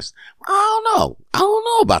podcasts. I don't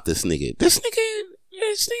know about this nigga. This nigga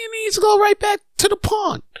needs to go right back to the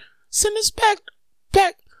pond. Send us back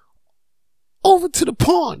over to the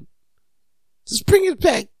pond. Just bring us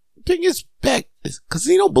back. Cause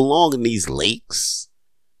he don't belong in these lakes,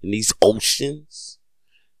 in these oceans.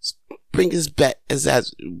 Bring us back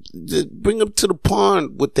bring him to the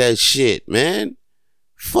pond with that shit, man.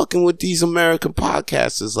 Fucking with these American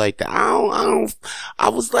podcasters like that. I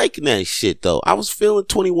was liking that shit though. I was feeling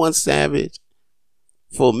 21 Savage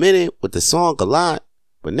for a minute with the song a lot,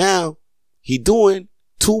 but now he doing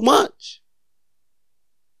too much.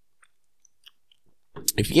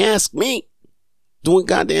 If you ask me, doing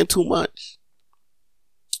goddamn too much.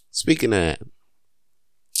 Speaking of that,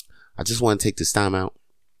 I just want to take this time out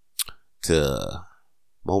to a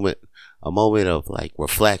moment of like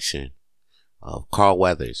reflection of Carl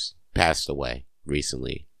Weathers passed away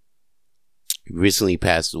recently. He recently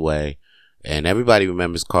passed away, and everybody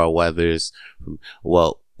remembers Carl Weathers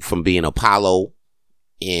from being Apollo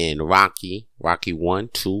in Rocky 1,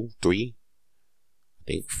 2, 3, I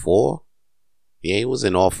think 4. Yeah, he was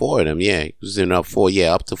in all 4 of them. Yeah, he was in up 4.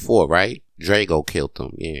 Yeah, up to 4, right? Drago killed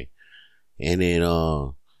him. Yeah, and then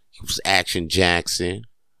he was Action Jackson.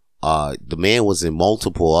 The man was in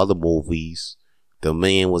multiple other movies. The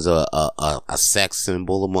man was a sex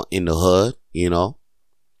symbol in the hood, you know.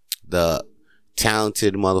 The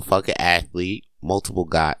talented motherfucker athlete,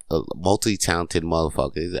 multi-talented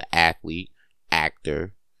motherfucker. He's an athlete,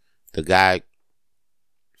 actor. The guy,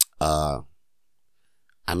 I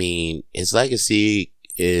mean, his legacy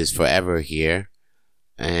is forever here.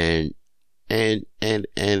 And you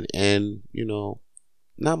know,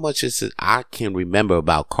 not much I can remember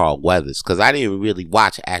about Carl Weathers, because I didn't really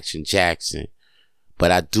watch Action Jackson,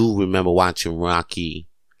 but I do remember watching Rocky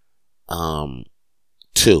 2.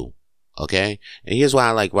 Okay, and here's why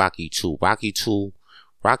I like Rocky 2. Rocky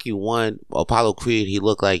 1, Apollo Creed, he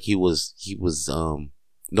looked like he was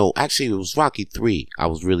no, actually it was Rocky 3. I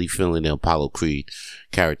was really feeling the Apollo Creed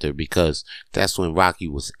character because that's when Rocky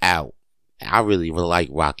was out. I really like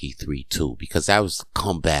Rocky 3 too, because that was a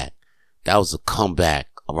comeback. That was a comeback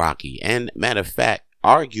Rocky. And matter of fact,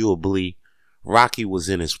 arguably, Rocky was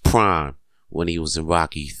in his prime when he was in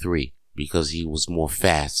Rocky 3 because he was more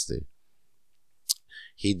faster.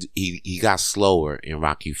 He got slower in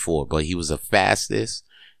Rocky 4, but he was the fastest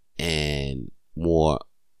and more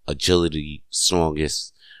agility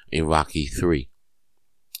strongest in Rocky 3.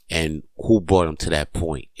 And who brought him to that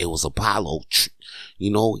point? It was Apollo.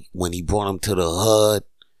 You know, when he brought him to the hood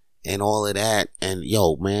and all of that. And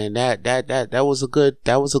yo, man, that was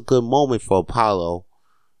a good moment for Apollo.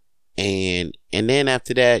 And then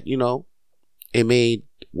after that, you know, it made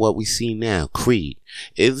what we see now, Creed.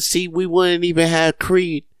 We wouldn't even have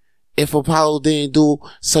Creed if Apollo didn't do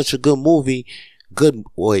such a good movie,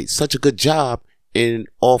 such a good job in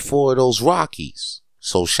all 4 of those Rockies.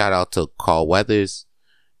 So shout out to Carl Weathers,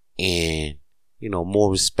 and you know, more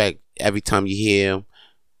respect every time you hear him.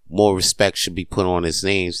 More respect should be put on his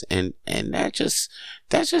names, and that just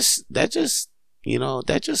you know,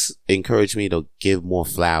 that just encouraged me to give more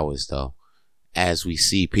flowers though, as we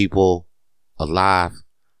see people alive,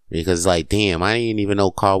 because like, damn, I didn't even know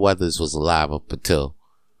Carl Weathers was alive up until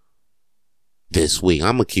this week.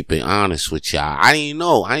 I'm gonna keep it honest with y'all. I didn't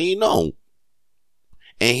know.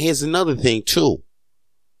 And here's another thing too.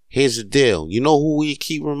 Here's the deal. You know who we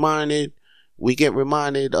get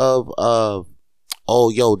reminded of, oh,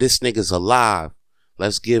 yo, this nigga's alive.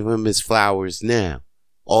 Let's give him his flowers now.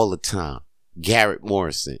 All the time. Garrett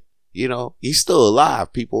Morrison. You know, he's still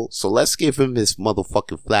alive, people. So let's give him his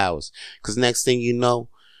motherfucking flowers. Because next thing you know,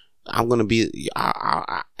 I'm going to be,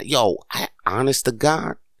 honest to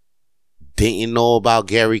God, didn't know about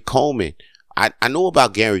Gary Coleman. I know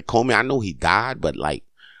about Gary Coleman. I know he died, but like,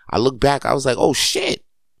 I look back, I was like, oh shit.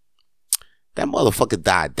 motherfucker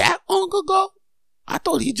died that long ago? I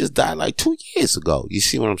thought he just died like 2 years ago. You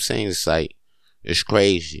see what I'm saying? It's like, it's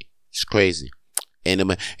crazy. It's crazy. And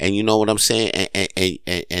you know what I'm saying?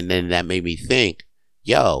 And then that made me think,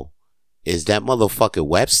 yo, is that motherfucker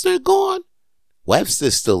Webster gone?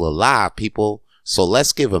 Webster's still alive, people. So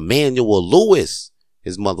let's give Emmanuel Lewis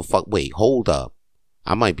his motherfucker. Wait, hold up.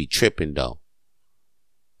 I might be tripping though.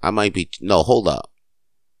 No, hold up.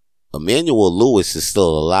 Emmanuel Lewis is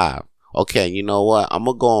still alive. Okay, you know what? I'm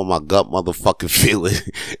gonna go on my gut motherfucking feeling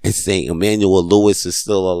and say Emmanuel Lewis is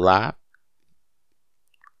still alive.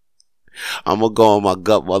 I'm gonna go on my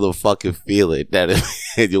gut motherfucking feeling that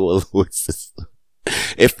Emmanuel Lewis is.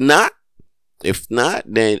 If not,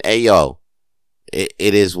 then hey yo, it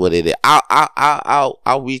is what it is.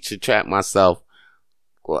 I'll retract myself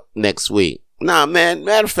next week. Nah, man.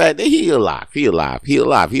 Matter of fact, he alive. He alive. He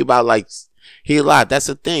alive. That's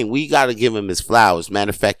the thing. We gotta give him his flowers.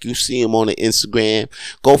 Matter of fact, you see him on the Instagram.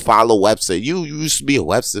 Go follow Webster. You used to be a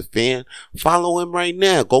Webster fan. Follow him right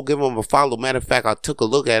now. Go give him a follow. Matter of fact, I took a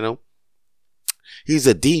look at him. He's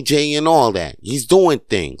a DJ and all that. He's doing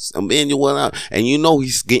things. Emmanuel, and you know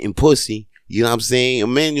he's getting pussy. You know what I'm saying?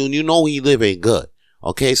 Emmanuel, you know he living good.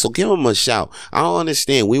 Okay, so give him a shout. I don't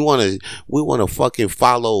understand. We wanna fucking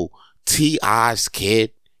follow T.I.'s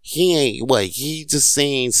kid. He ain't what he just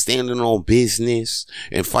saying, standing on business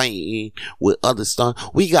and fighting with other stuff.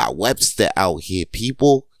 We got Webster out here,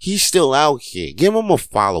 people. He's still out here. Give him a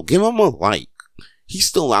follow. Give him a like. He's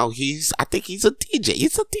still out here. I think he's a DJ.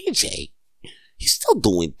 He's a DJ. He's still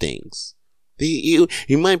doing things. He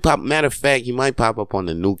might pop. Matter of fact, he might pop up on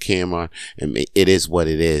the new camera, and it is what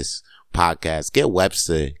it is. Podcast. Get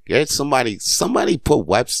Webster. Get somebody put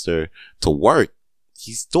Webster to work.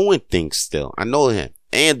 He's doing things still. I know him.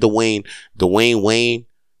 And Dwayne Wayne.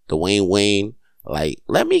 Like,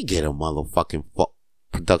 let me get a motherfucking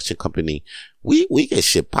production company. We get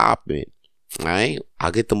shit popping. Alright?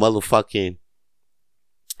 I'll get that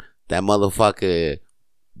motherfucker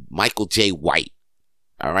Michael J. White.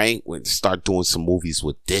 Alright? We'll start doing some movies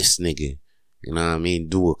with this nigga. You know what I mean?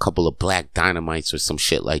 Do a couple of Black Dynamites or some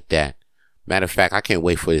shit like that. Matter of fact, I can't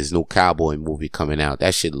wait for this new cowboy movie coming out.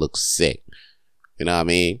 That shit looks sick. You know what I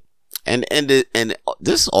mean? And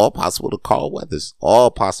this is all possible to Carl Weathers. All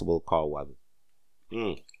possible to Carl Weathers.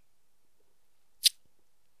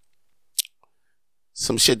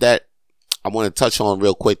 Some shit that I want to touch on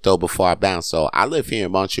real quick though before I bounce. So I live here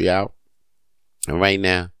in Montreal, and right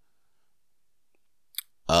now,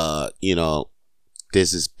 you know,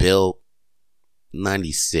 there's this bill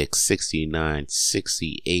 96, 69,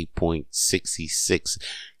 68.66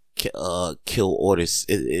 kill orders.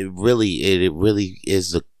 It really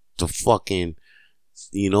is the fucking,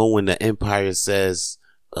 you know, when the Empire says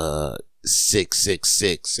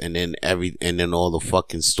 666 and then all the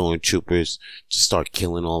fucking stormtroopers just start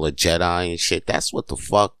killing all the Jedi and shit. That's what the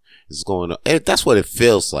fuck is going on. That's what it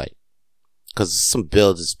feels like. Cause some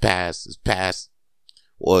bill is passed, but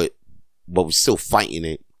we're still fighting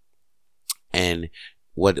it. And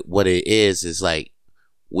what it is like,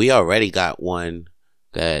 we already got one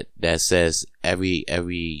that says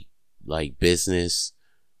every like business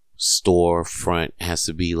store front has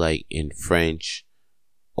to be like in French,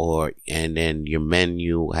 and then your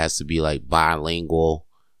menu has to be like bilingual.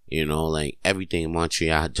 You know, like everything in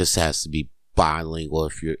Montreal just has to be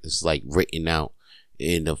bilingual. It's like written out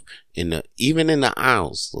in the even in the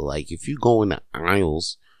aisles. Like if you go in the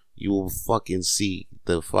aisles, you will fucking see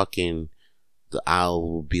the aisle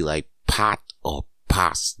will be like pot or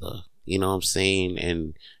pasta. You know what I'm saying?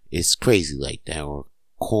 And it's crazy like that. Or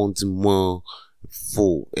condiment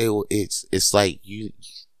food. It's like you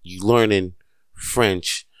learning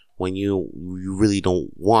French when you really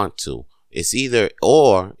don't want to. It's either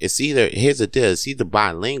here's the deal. It's either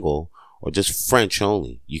bilingual or just French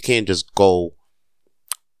only. You can't just go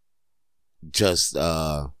just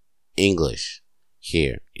English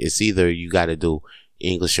here. It's either you got to do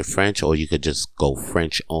English or French, or you could just go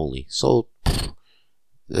French only. So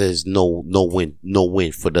there's no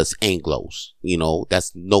win for us Anglos. You know,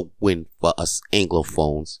 that's no win for us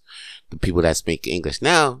Anglophones, the people that speak English.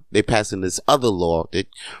 Now they passing this other law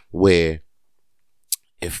where,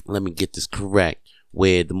 if let me get this correct,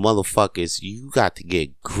 where the motherfuckers, you got to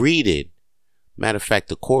get greeted. Matter of fact,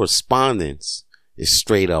 the correspondence is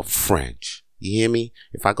straight up French. You hear me?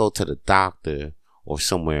 If I go to the doctor or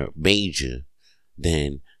somewhere major,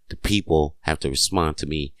 then the people have to respond to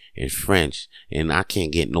me in French, and I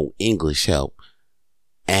can't get no English help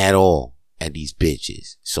at all at these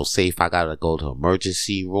bitches. So say if I gotta go to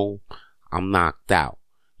emergency room, I'm knocked out,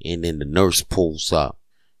 and then the nurse pulls up.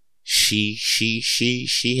 She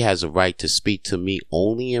has a right to speak to me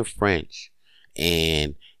only in French,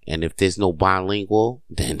 And if there's no bilingual,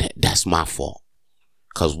 then that's my fault.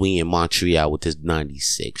 Cause we in Montreal with this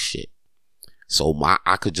 96 shit. So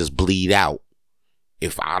I could just bleed out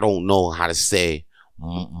if I don't know how to say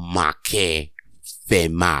ma que fait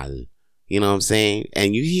mal. You know what I'm saying?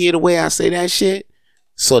 And you hear the way I say that shit?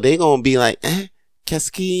 So they gonna be like, qu'est-ce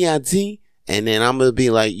qu'il a dit? And then I'm gonna be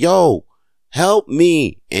like, yo, help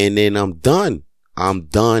me. And then I'm done.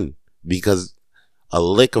 Because a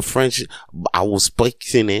lick of French, I was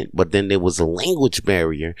speaking it, but then there was a language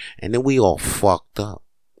barrier, and then we all fucked up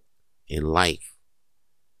in life.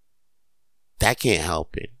 That can't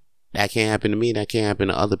help it. That can't happen to me. That can't happen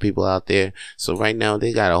to other people out there. So right now,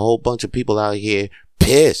 they got a whole bunch of people out here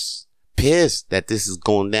pissed that this is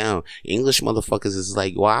going down. English motherfuckers is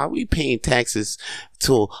like, why are we paying taxes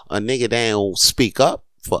to a nigga that don't speak up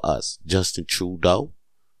for us? Justin Trudeau.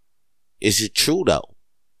 Is it true though?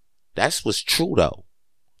 That's what's true though.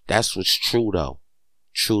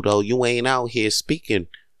 Trudeau, you ain't out here speaking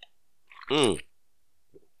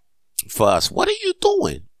for us. What are you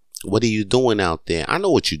doing? What are you doing out there? I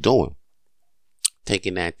know what you're doing.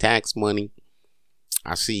 Taking that tax money.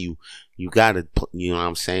 I see you. You gotta, you know what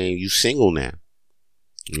I'm saying? You single now.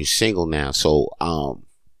 So,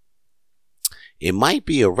 it might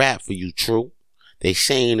be a rap for you, True. They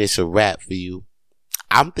saying it's a rap for you.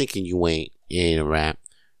 I'm thinking you ain't a rap.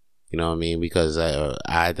 You know what I mean? Because a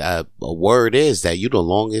word is that you the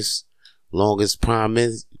longest prime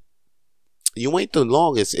minister. You ain't the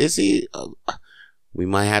longest, is he? We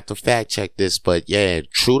might have to fact check this, but yeah,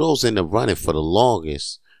 Trudeau's in the running for the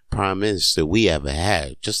longest prime minister we ever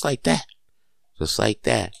had. Just like that.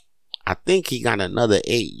 I think he got another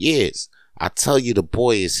 8 years. I tell you, the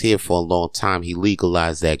boy is here for a long time. He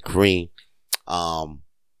legalized that green. No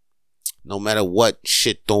matter what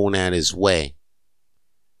shit thrown at his way,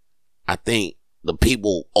 I think the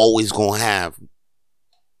people always gonna have him.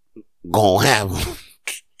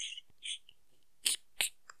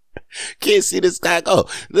 Can't see this guy go.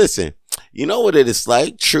 Listen, you know what it is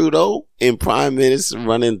like? Trudeau in prime minister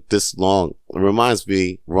running this long. It reminds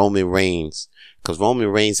me Roman Reigns. Because Roman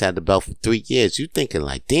Reigns had the belt for 3 years. You thinking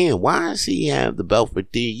like, damn, why does he have the belt for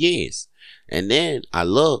 3 years? And then I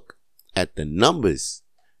look at the numbers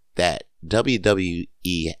that WWE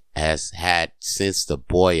has had since the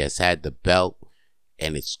boy has had the belt.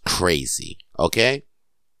 And it's crazy. Okay?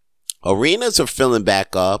 Arenas are filling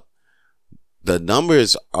back up. The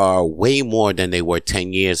numbers are way more than they were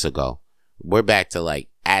 10 years ago. We're back to like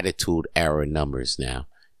attitude era numbers now.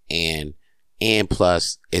 And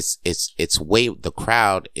plus it's way, the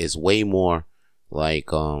crowd is way more like,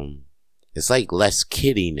 it's like less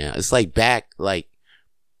kiddie now. It's like back, like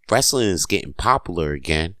wrestling is getting popular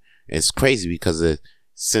again. It's crazy because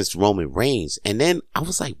since Roman Reigns. And then I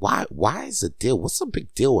was like, why is the deal? What's the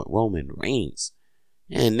big deal with Roman Reigns?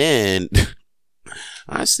 And then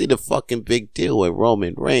I see the fucking big deal with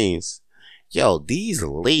Roman Reigns. Yo, these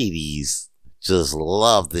ladies just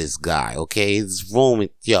love this guy, okay? It's Roman,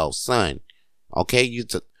 yo, son. Okay,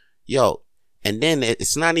 yo, and then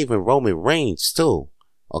it's not even Roman Reigns too,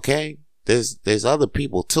 okay? There's other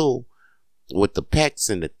people too with the pecs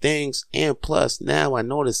and the things, and plus now I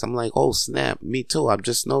notice, I'm like, oh snap, me too. I'm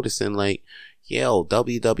just noticing like, yo,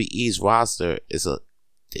 WWE's roster is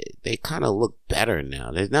they kind of look better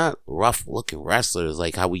now. They're not rough looking wrestlers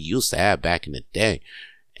like how we used to have back in the day,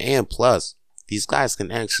 and plus these guys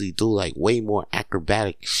can actually do like way more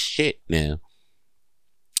acrobatic shit now,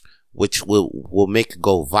 which will make it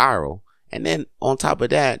go viral. And then on top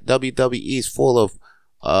of that, WWE is full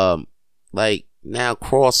of like now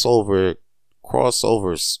crossovers,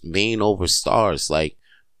 main over stars, like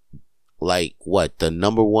what, the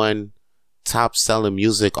number one top selling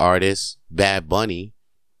music artist, Bad Bunny.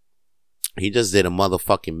 He just did a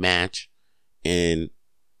motherfucking match in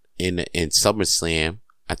SummerSlam,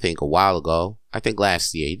 I think a while ago. I think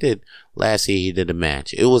last year he did a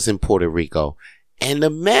match. It was in Puerto Rico. And the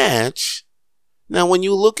match, now when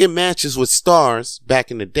you look at matches with stars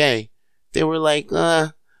back in the day, they were like,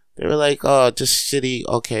 oh, just shitty.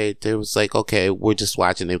 Okay. They was like, okay, we're just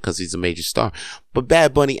watching him because he's a major star. But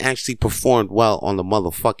Bad Bunny actually performed well on the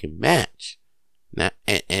motherfucking match. Now,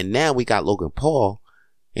 and now we got Logan Paul,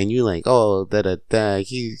 and you're like, oh,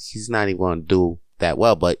 he's not even going to do that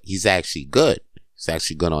well, but he's actually good. He's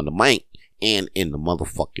actually good on the mic and in the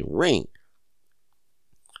motherfucking ring.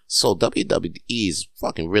 So WWE is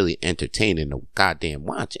fucking really entertaining to goddamn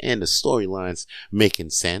watch, and the storylines making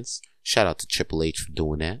sense. Shout out to Triple H for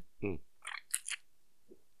doing that.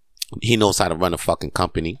 He knows how to run a fucking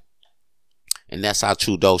company, and that's how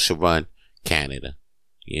Trudeau should run Canada,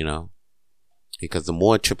 you know. Because the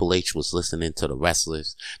more Triple H was listening to the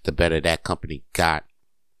wrestlers, the better that company got.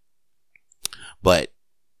 But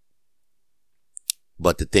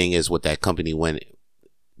the thing is with that company, when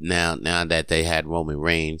now that they had Roman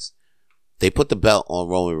Reigns, they put the belt on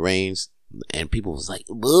Roman Reigns and people was like,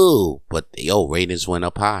 boo. But yo, ratings went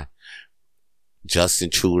up high. Justin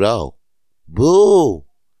Trudeau, boo.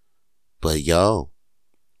 But yo,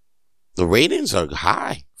 the ratings are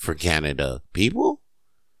high for Canada. People,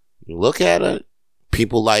 you look at it,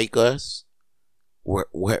 people like us.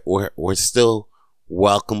 We're still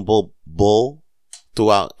welcomeable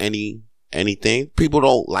throughout anything. People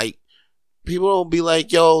don't be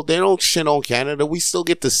like, yo, they don't shit on Canada. We still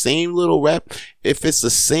get the same little rep. If it's the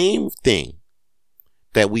same thing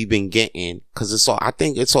that we've been getting, because I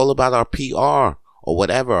think it's all about our PR or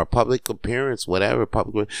whatever, our public appearance, whatever.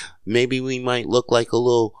 Maybe we might look like a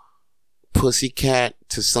little pussycat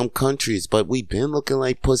to some countries, but we've been looking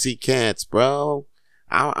like pussycats, bro.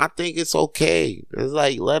 I think it's okay. It's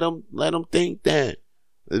like, let them think that.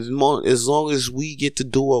 As long as we get to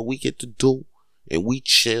do what we get to do and we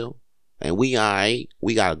chill and we alright,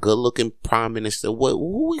 we got a good looking prime minister.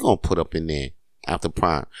 Who we gonna put up in there after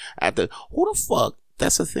prime? Who the fuck?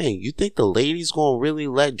 That's the thing. You think the ladies gonna really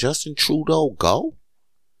let Justin Trudeau go?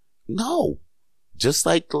 No. Just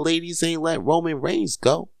like the ladies ain't let Roman Reigns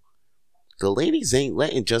go. The ladies ain't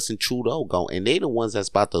letting Justin Trudeau go, and they the ones that's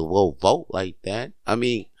about to vote like that. I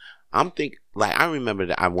mean, I remember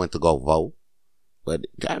that I went to go vote, but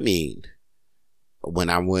I mean, when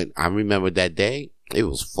I went, I remember that day, it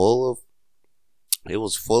was full of,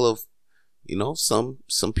 you know, some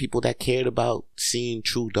people that cared about seeing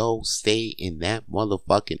Trudeau stay in that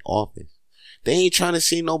motherfucking office. They ain't trying to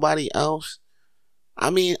see nobody else. I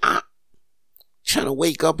mean, I'm trying to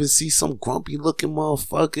wake up and see some grumpy looking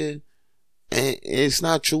motherfucker. And it's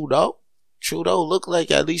not Trudeau. Trudeau look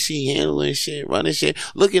like at least he handling shit, running shit.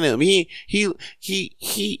 Look at him. He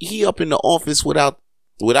up in the office without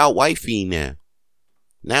wifey now.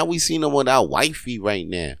 Now we seen him without wifey right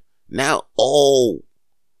now. Now,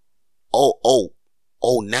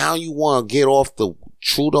 now you want to get off the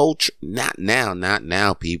Trudeau? Not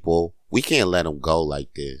now, people. We can't let him go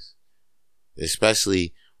like this.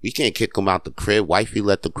 Especially, we can't kick him out the crib. Wifey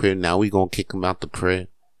let the crib. Now we gonna kick him out the crib.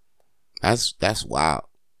 That's wild.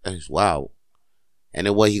 That's wild. And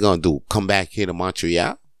then what he gonna do? Come back here to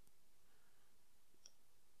Montreal?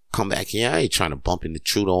 Come back here? I ain't trying to bump into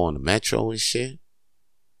Trudeau on the metro and shit.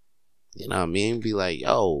 You know what I mean? Be like,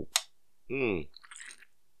 yo. Matter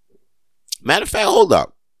of fact, hold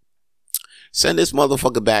up. Send this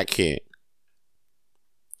motherfucker back here.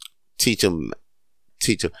 Teach him.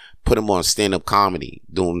 Put him on stand-up comedy.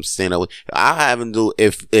 Do him stand-up. I haven't do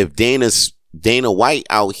if Dana White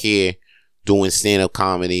out here doing stand-up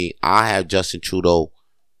comedy, I have Justin Trudeau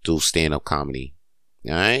do stand-up comedy.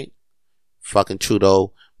 Alright? Fucking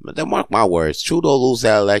Trudeau. Then mark my words. Trudeau lose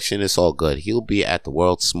that election, it's all good. He'll be at the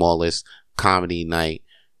world's smallest comedy night.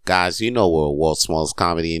 Guys, you know where the world's smallest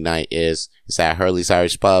comedy night is. It's at Hurley's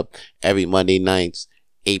Irish Pub every Monday nights,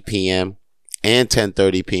 8 p.m. and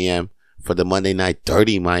 10:30 p.m. for the Monday Night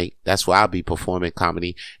Dirty Mic. That's where I'll be performing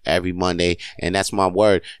comedy every Monday. And that's my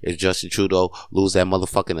word. If Justin Trudeau lose that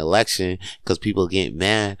motherfucking election because people get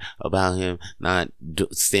mad about him not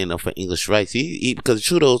standing up for English rights. Because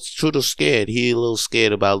Trudeau's scared. He a little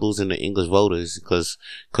scared about losing the English voters because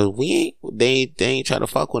they ain't trying to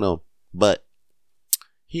fuck with him. But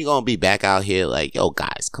he gonna be back out here like, yo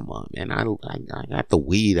guys, come on, man. I got the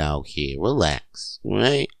weed out here. Relax.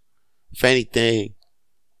 Right? If anything,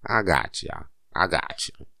 I got y'all. I got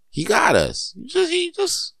you. He got us. You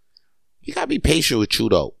gotta be patient with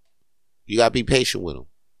Trudeau. You gotta be patient with him.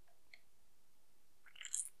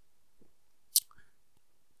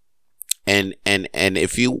 And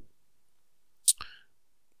if you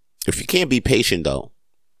can't be patient though,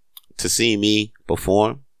 to see me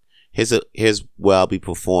perform, here's where I'll be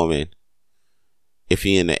performing. If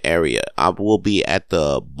you're in the area, I will be at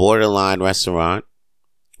the Borderline Restaurant,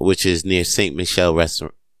 which is near St. Michel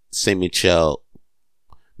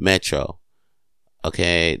Metro.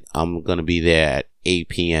 Okay, I'm gonna be there at 8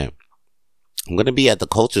 p.m. I'm gonna be at the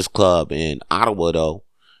Cultures Club in Ottawa though,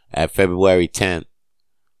 at February 10th.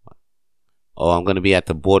 Oh, I'm gonna be at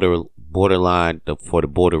the Borderline for the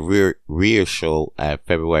Border Rear show at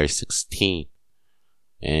February 16th.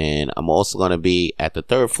 And I'm also gonna be at the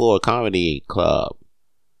Third Floor Comedy Club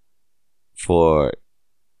for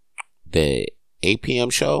the 8 p.m.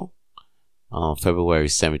 show on February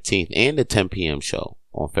 17th and the 10 p.m. show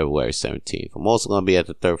on February 17th. I'm also going to be at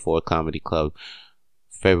the Third Floor Comedy Club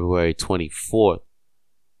February 24th,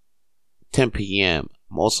 10 p.m.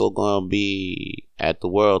 I'm also going to be at the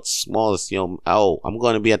world's smallest, I'm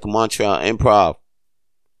going to be at the Montreal Improv.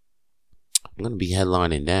 I'm going to be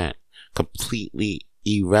headlining that. Completely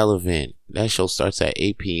irrelevant. That show starts at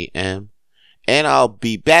 8 p.m. And I'll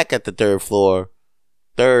be back at the third floor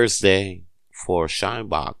Thursday for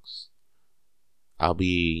Shinebox. I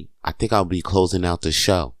think I'll be closing out the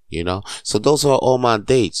show, So those are all my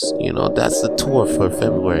dates, That's the tour for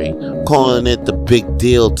February. Calling it the Big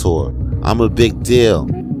Deal Tour. I'm a big deal,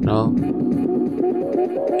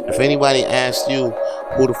 If anybody asks you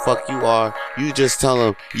who the fuck you are, you just tell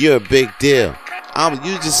them you're a big deal.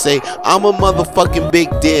 You just say, I'm a motherfucking big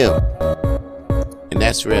deal. And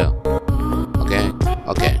that's real.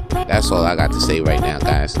 Okay. That's all I got to say right now,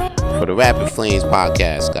 guys. For the Rapid Flames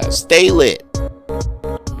podcast, guys. Stay lit.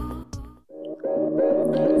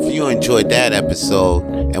 If you enjoyed that episode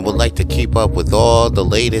and would like to keep up with all the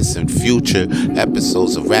latest and future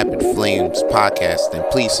episodes of Rapid Flames podcast, then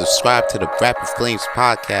please subscribe to the Rapid Flames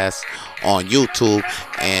podcast on YouTube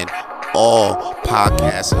and all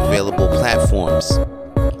podcast available platforms,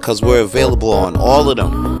 because we're available on all of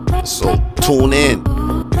them. So tune in,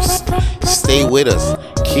 stay with us,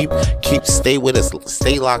 stay with us,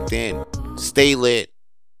 stay locked in, stay lit.